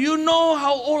about. Do you know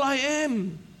how old I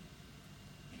am?"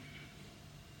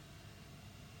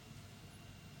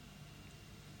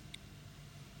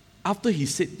 After he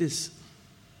said this,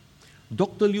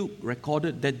 Dr. Luke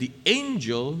recorded that the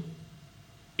angel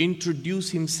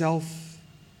introduced himself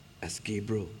as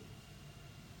Gabriel.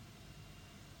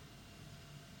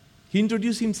 He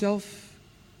introduced himself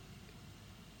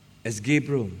as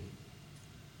Gabriel.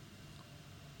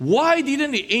 Why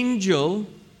didn't the angel,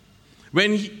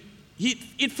 when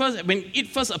it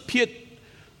first appeared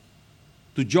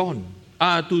to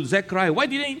to Zechariah, why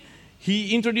didn't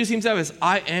he introduce himself as,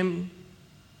 "I am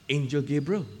Angel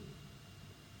Gabriel"?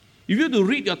 If you were to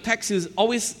read your text, it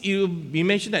will be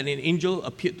mentioned that an angel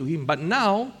appeared to him. But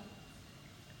now,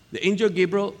 the angel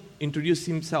Gabriel introduced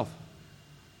himself.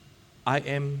 "I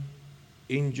am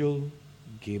Angel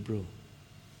Gabriel."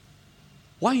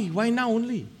 Why now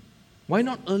only? Why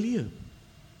not earlier?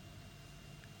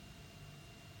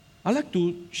 I'd like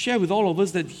to share with all of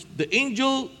us that the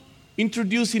angel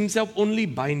introduced himself only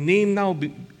by name now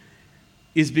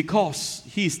is because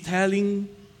he is telling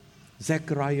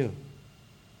Zechariah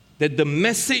that the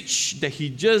message that he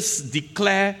just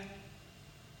declared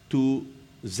to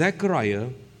Zechariah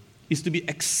is to be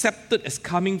accepted as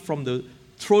coming from the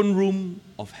throne room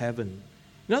of heaven.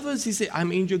 In other words, he said,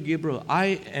 "I'm Angel Gabriel.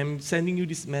 I am sending you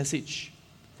this message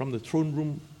from the throne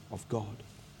room of God."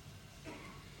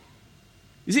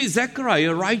 You see,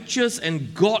 Zechariah, righteous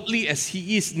and godly as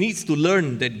he is, needs to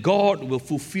learn that God will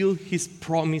fulfill his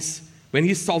promise when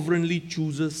he sovereignly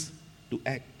chooses to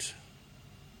act.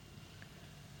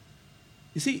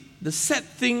 You see, the sad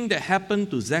thing that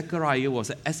happened to Zechariah was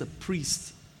that as a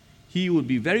priest, he would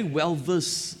be very well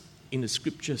versed in the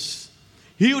scriptures.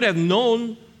 He would have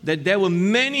known that there were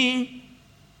many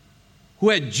who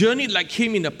had journeyed like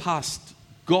him in the past.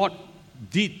 God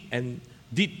did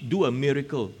do a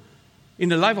miracle in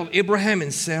the life of Abraham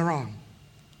and Sarah.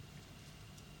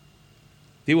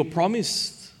 They were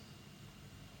promised.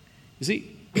 You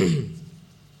see,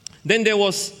 then there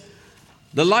was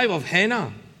the life of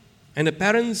Hannah and the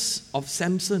parents of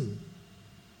Samson.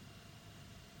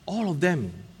 All of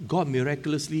them, God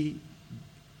miraculously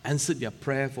answered their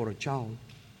prayer for a child.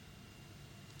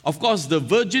 Of course, the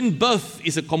virgin birth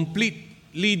is a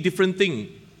completely different thing,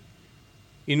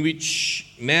 in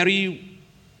which Mary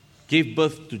gave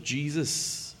birth to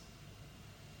Jesus.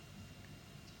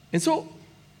 And so,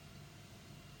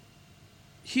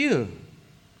 here,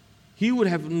 he would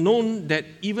have known that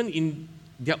even in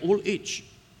their old age,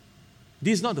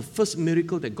 this is not the first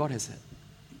miracle that God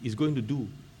is going to do.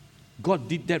 God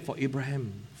did that for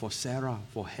Abraham, for Sarah,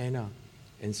 for Hannah,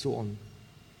 and so on.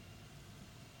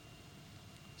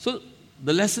 So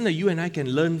the lesson that you and I can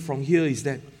learn from here is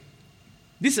that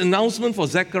this announcement for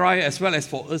Zechariah as well as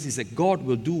for us is that God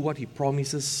will do what He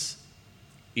promises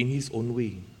in His own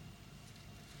way.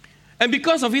 And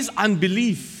because of his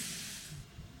unbelief,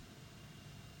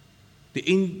 the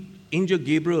angel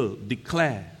Gabriel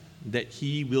declared that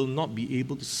he will not be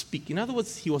able to speak. In other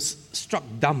words, he was struck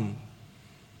dumb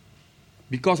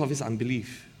because of his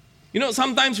unbelief. You know,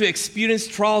 sometimes we experience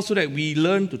trials so that we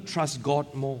learn to trust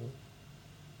God more.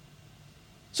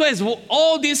 So as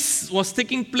all this was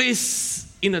taking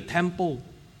place in a temple,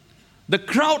 the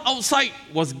crowd outside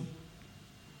was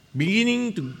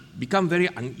beginning to become very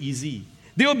uneasy.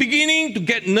 They were beginning to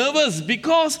get nervous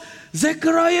because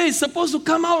Zechariah is supposed to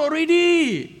come out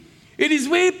already. It is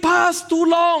way past too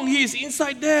long. He is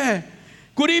inside there.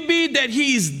 Could it be that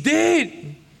he is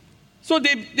dead? So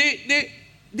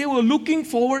they were looking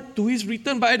forward to his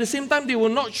return, but at the same time, they were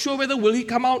not sure whether will he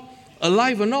come out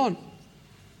alive or not.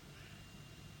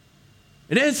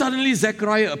 And then suddenly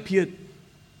Zechariah appeared.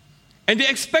 And they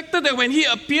expected that when he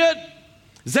appeared,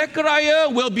 Zechariah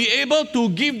will be able to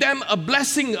give them a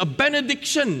blessing, a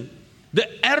benediction. The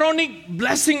Aaronic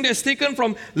blessing that's taken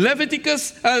from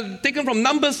taken from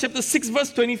Numbers chapter 6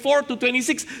 verse 24 to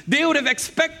 26. They would have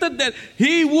expected that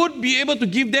he would be able to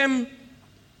give them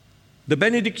the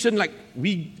benediction like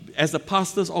we as the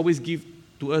pastors always give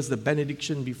to us the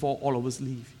benediction before all of us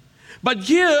leave. But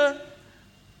here,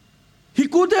 he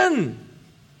couldn't.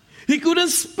 He couldn't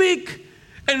speak.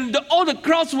 And all the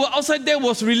crowds who were outside there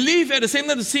was relieved at the same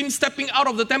time to see him stepping out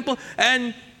of the temple.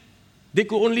 And they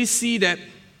could only see that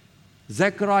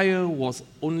Zechariah was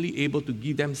only able to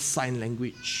give them sign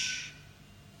language.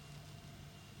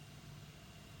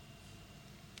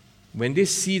 When they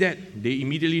see that, they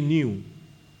immediately knew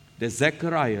that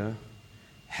Zechariah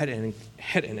had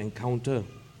an encounter.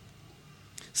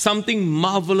 Something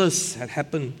marvelous had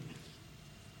happened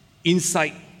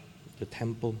inside the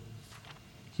temple.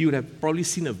 He would have probably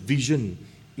seen a vision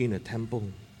in a temple.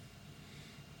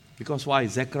 Because why?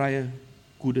 Zechariah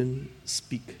couldn't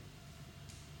speak.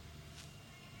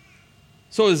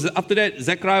 So after that,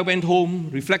 Zechariah went home,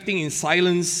 reflecting in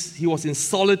silence. He was in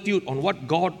solitude on what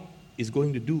God is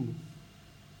going to do.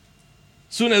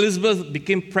 Soon Elizabeth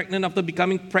became pregnant. After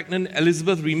becoming pregnant,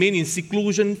 Elizabeth remained in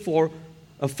seclusion for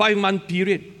a 5-month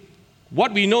period.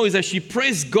 What we know is that she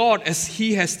praised God as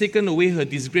He has taken away her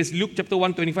disgrace. Luke chapter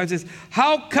 1:25 says,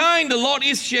 "How kind the Lord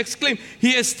is," she exclaimed.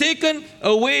 "He has taken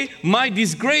away my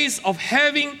disgrace of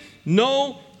having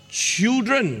no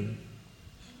children."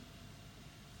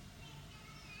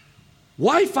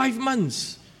 Why 5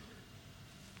 months?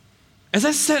 As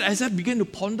I began to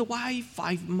ponder, why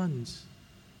 5 months?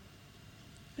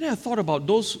 And then I thought about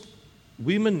those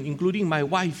women, including my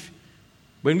wife,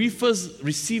 when we first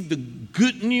received the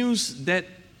good news that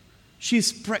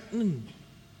she's pregnant.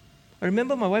 I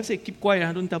remember my wife said, "Keep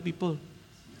quiet, don't tell people."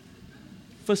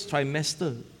 First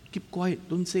trimester, keep quiet,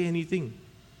 don't say anything.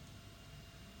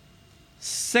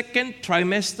 Second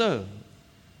trimester,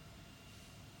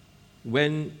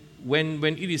 when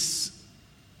it is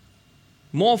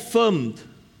more firm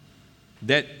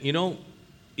that,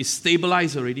 is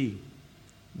stabilized already,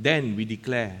 then we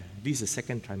declare, this is the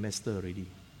second trimester already.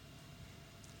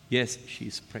 Yes, she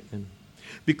is pregnant.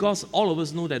 Because all of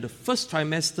us know that the first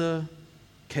trimester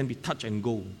can be touch and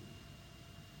go.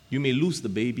 You may lose the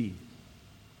baby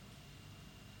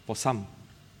for some.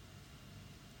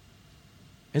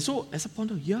 And so, as I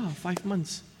ponder, 5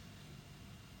 months.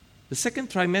 The second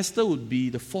trimester would be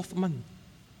the 4th month.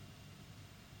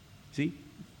 See?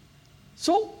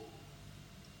 So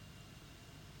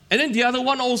And then the other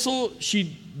one also,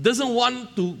 she doesn't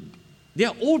want to, they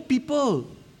are old people,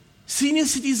 senior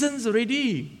citizens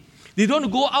already. They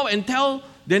don't go out and tell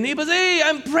their neighbors, hey,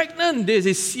 I'm pregnant. They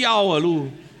say, siao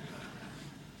alu.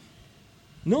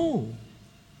 No.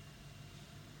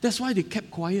 That's why they kept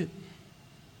quiet.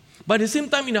 But at the same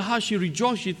time, in her heart, she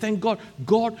rejoiced. She thanked God.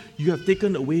 God, you have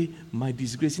taken away my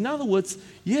disgrace. In other words,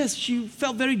 yes, she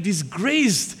felt very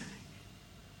disgraced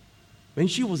when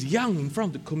she was young in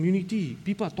front of the community.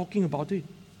 People are talking about it.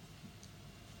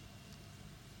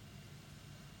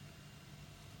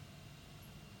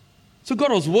 So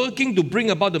God was working to bring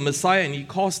about the Messiah, and He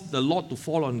caused the Lord to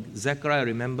fall on Zechariah,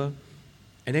 remember?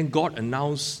 And then God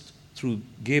announced through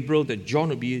Gabriel that John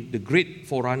would be the great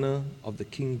forerunner of the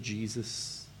King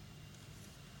Jesus.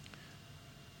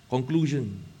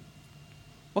 Conclusion.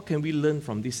 What can we learn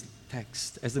from this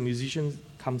text as the musician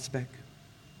comes back?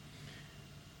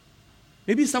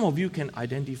 Maybe some of you can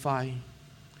identify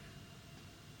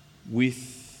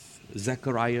with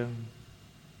Zechariah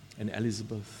and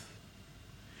Elizabeth.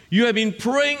 You have been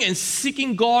praying and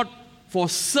seeking God for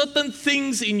certain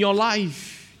things in your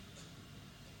life.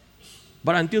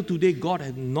 But until today, God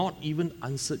has not even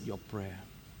answered your prayer.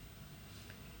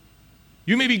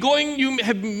 You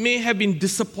may have been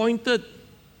disappointed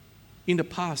in the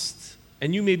past,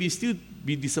 and you may still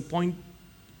be disappointed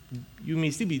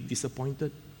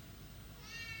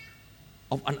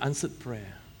of unanswered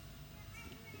prayer,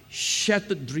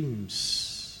 shattered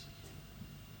dreams,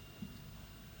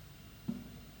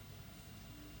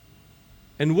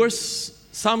 and worse,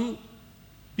 some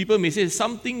people may say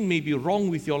something may be wrong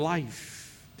with your life.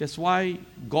 That's why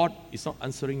God is not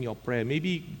answering your prayer.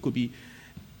 Maybe it could be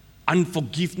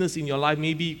unforgiveness in your life.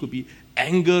 Maybe it could be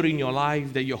anger in your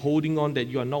life that you're holding on, that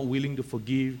you are not willing to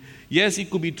forgive. Yes,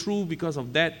 it could be true because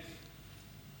of that.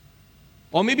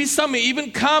 Or maybe some may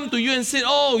even come to you and say,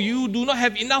 oh, you do not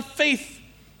have enough faith.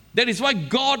 That is why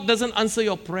God doesn't answer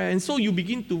your prayer. And so you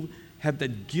begin to have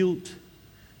that guilt,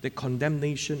 that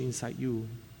condemnation inside you.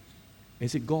 And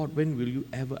say, God, when will you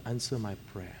ever answer my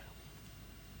prayer?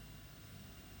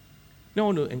 Now I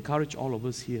want to encourage all of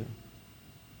us here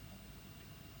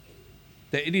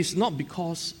that it is not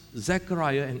because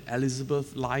Zechariah and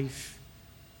Elizabeth's life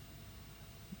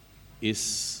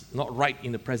is not right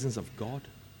in the presence of God.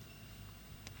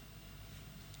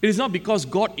 It is not because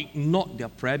God ignored their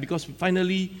prayer, because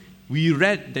finally we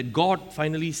read that God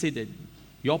finally said that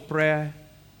your prayer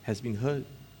has been heard.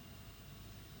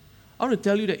 I want to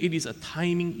tell you that it is a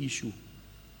timing issue.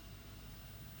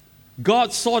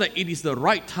 God saw that it is the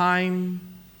right time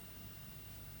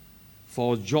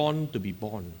for John to be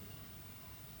born,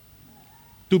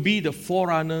 to be the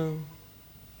forerunner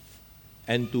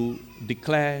and to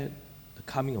declare the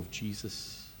coming of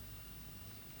Jesus.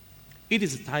 It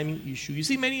is a timing issue. You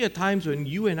see, many a times when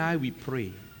you and I, we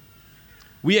pray,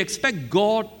 we expect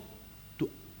God to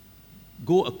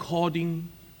go according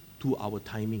to our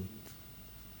timing.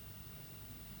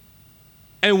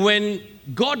 And when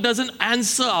God doesn't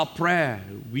answer our prayer,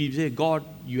 we say, God,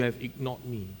 you have ignored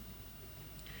me.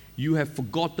 You have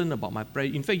forgotten about my prayer.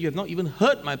 In fact, you have not even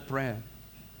heard my prayer.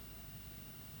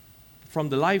 From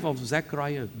the life of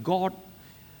Zechariah, God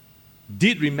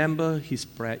did remember his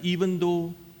prayer, even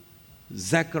though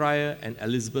Zechariah and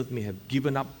Elizabeth may have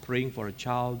given up praying for a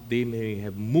child. They may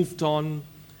have moved on,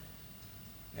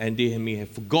 and they may have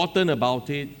forgotten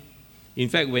about it. In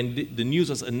fact, when the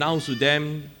news was announced to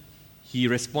them, he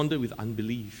responded with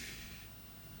unbelief.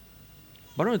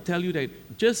 But I want to tell you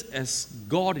that just as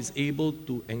God is able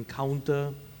to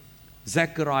encounter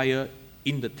Zechariah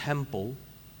in the temple,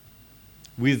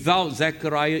 without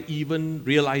Zechariah even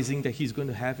realizing that he's going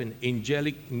to have an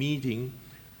angelic meeting,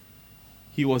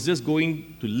 he was just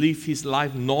going to live his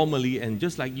life normally, and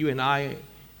just like you and I,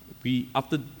 we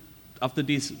after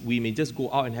this, we may just go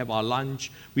out and have our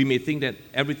lunch. We may think that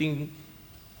everything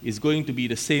is going to be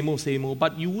the same old,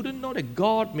 but you wouldn't know that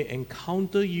God may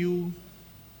encounter you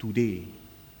today.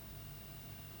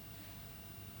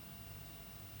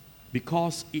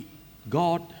 Because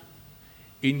God,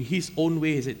 in his own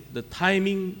way, said, the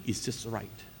timing is just right.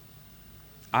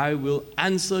 I will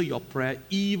answer your prayer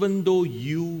even though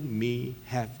you may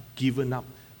have given up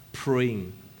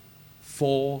praying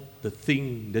for the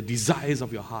thing, the desires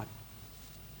of your heart.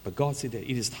 But God said that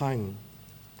it is time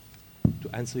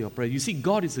to answer your prayer. You see,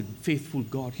 God is a faithful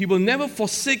God. He will never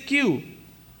forsake you.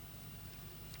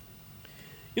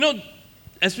 You know,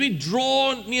 as we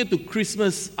draw near to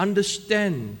Christmas,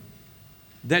 understand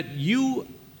that you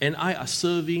and I are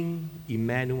serving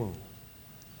Emmanuel,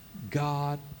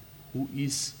 God who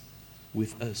is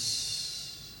with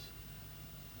us.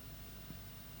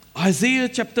 Isaiah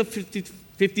chapter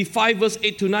 55 verse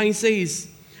 8 to 9 says,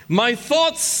 My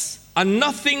thoughts are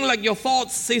nothing like your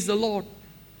thoughts, says the Lord.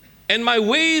 And my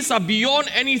ways are beyond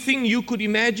anything you could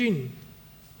imagine.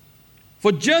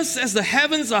 For just as the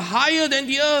heavens are higher than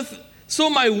the earth, so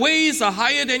my ways are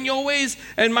higher than your ways,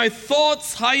 and my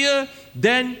thoughts higher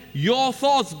than your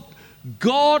thoughts.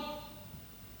 God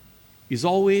is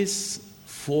always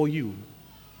for you,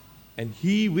 and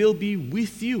He will be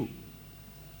with you.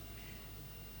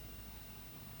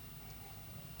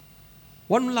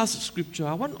 One last scripture.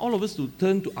 I want all of us to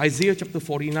turn to Isaiah chapter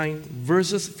 49,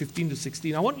 verses 15 to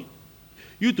 16. I want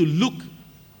you to look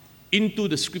into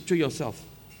the scripture yourself.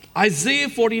 Isaiah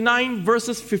 49,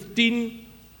 verses 15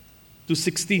 to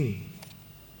 16.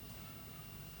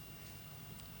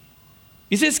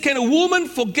 It says, can a woman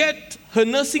forget her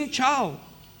nursing child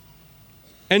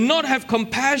and not have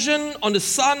compassion on the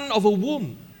son of a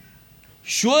womb?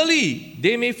 Surely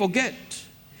they may forget,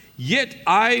 yet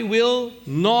I will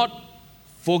not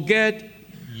forget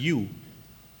you.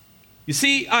 You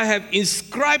see, I have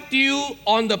inscribed you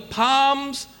on the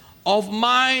palms of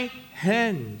my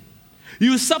hand.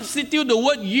 You substitute the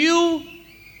word you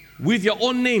with your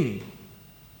own name.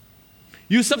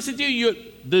 You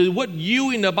substitute the word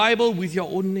you in the Bible with your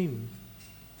own name.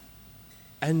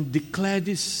 And declare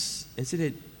this and say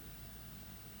that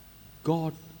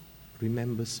God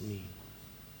remembers me.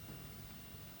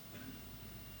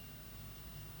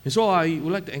 And so I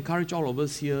would like to encourage all of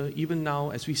us here, even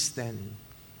now as we stand.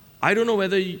 I don't know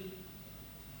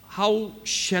how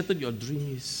shattered your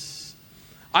dream is.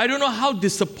 I don't know how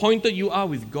disappointed you are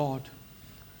with God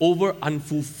over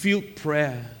unfulfilled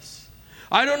prayers.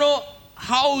 I don't know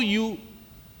how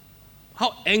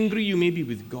angry you may be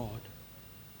with God.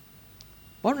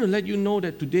 But I want to let you know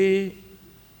that today,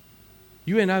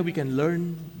 you and I, we can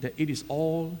learn that it is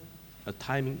all a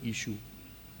timing issue.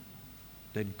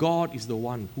 That God is the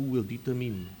one who will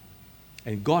determine.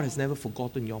 And God has never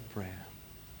forgotten your prayer.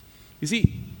 You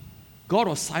see, God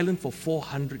was silent for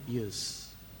 400 years.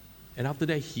 And after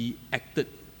that, He acted.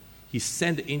 He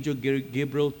sent the angel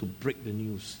Gabriel to break the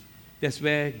news. That's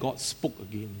where God spoke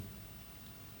again.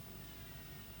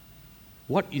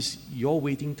 What is your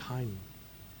waiting time?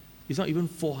 It's not even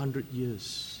 400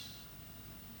 years.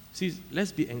 See,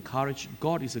 let's be encouraged.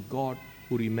 God is a God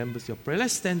who remembers your prayer.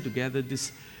 Let's stand together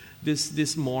this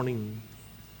morning.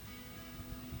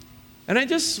 And I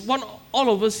just want all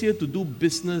of us here to do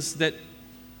business that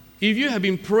if you have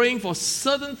been praying for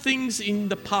certain things in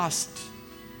the past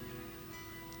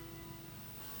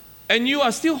and you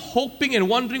are still hoping and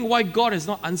wondering why God has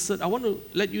not answered, I want to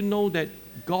let you know that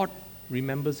God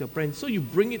remembers your prayer. So you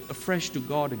bring it afresh to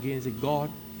God again and say, God,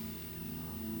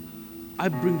 I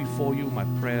bring before you my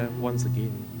prayer once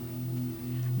again.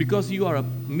 Because you are a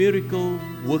miracle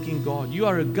working God. You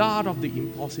are a God of the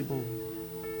impossible.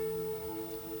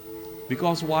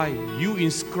 Because why? You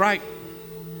inscribe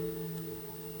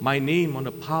my name on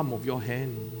the palm of your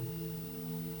hand.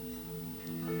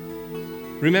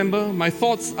 Remember, my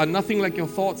thoughts are nothing like your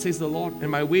thoughts, says the Lord, and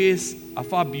my ways are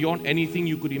far beyond anything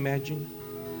you could imagine.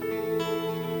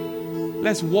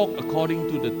 Let's walk according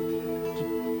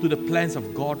to the plans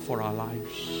of God for our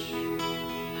lives.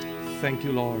 Thank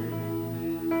you, Lord.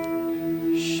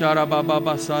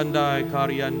 Sharababa Sandai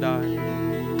Karyandai.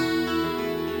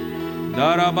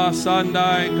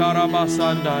 Darabasandai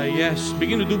Karabasandai. Yes,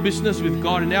 begin to do business with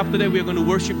God, and after that we are going to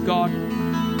worship God.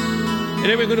 And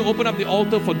then we're going to open up the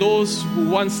altar for those who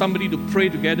want somebody to pray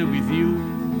together with you.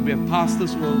 We have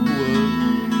pastors who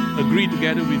will agree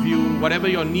together with you, whatever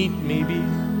your need may be.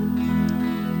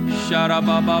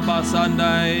 Sharababa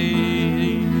Sandai.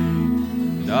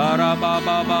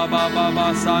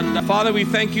 Father, we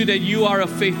thank you that you are a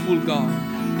faithful God.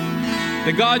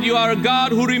 The God, you are a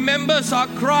God who remembers our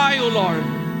cry, O Lord.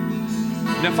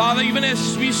 And Father, even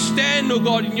as we stand, O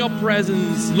God, in your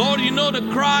presence, Lord, you know the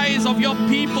cries of your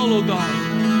people, O God.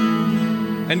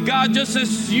 And God, just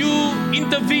as you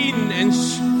intervene and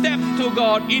stepped, O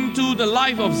God, into the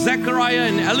life of Zechariah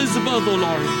and Elizabeth, O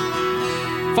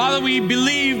Lord. Father, we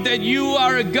believe that you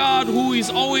are a God who is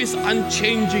always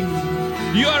unchanging.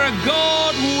 You are a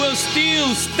God who will still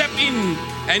step in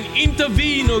and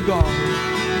intervene, O God,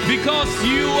 because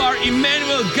you are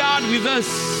Emmanuel, God with us,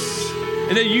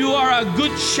 and that you are a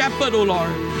good shepherd, O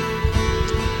Lord.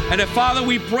 And that, Father,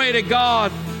 we pray that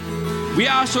God, we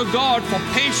ask, O God, for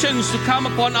patience to come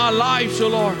upon our lives, O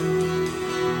Lord.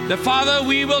 That, Father,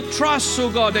 we will trust, O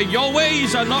God, that your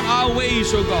ways are not our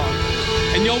ways, O God,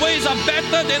 and your ways are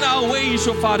better than our ways,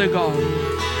 O Father God.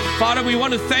 Father, we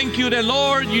want to thank you that,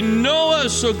 Lord, you know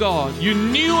us, O God. You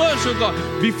knew us, O God,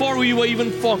 before we were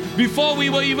even formed, before we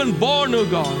were even born, O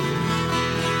God.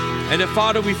 And that,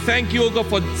 Father, we thank you, O God,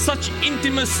 for such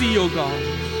intimacy, O God.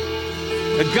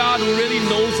 a God who really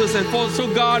knows us. And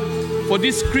so God, for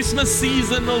this Christmas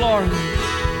season, oh Lord,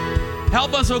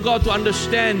 help us, oh God, to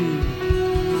understand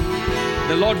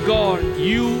that, Lord God,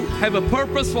 you have a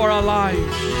purpose for our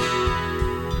lives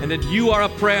and that you are a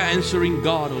prayer answering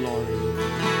God, oh Lord.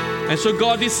 And so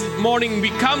God, this morning we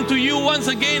come to you once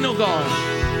again, oh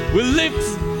God. We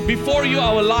lift before you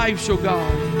our lives, oh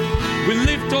God. We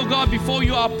lift, oh God, before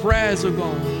you our prayers, oh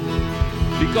God.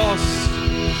 Because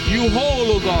you hold,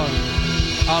 oh God,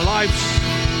 our lives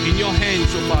in your hands,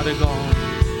 oh Father God.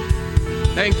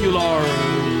 Thank you, Lord.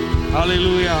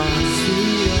 Hallelujah.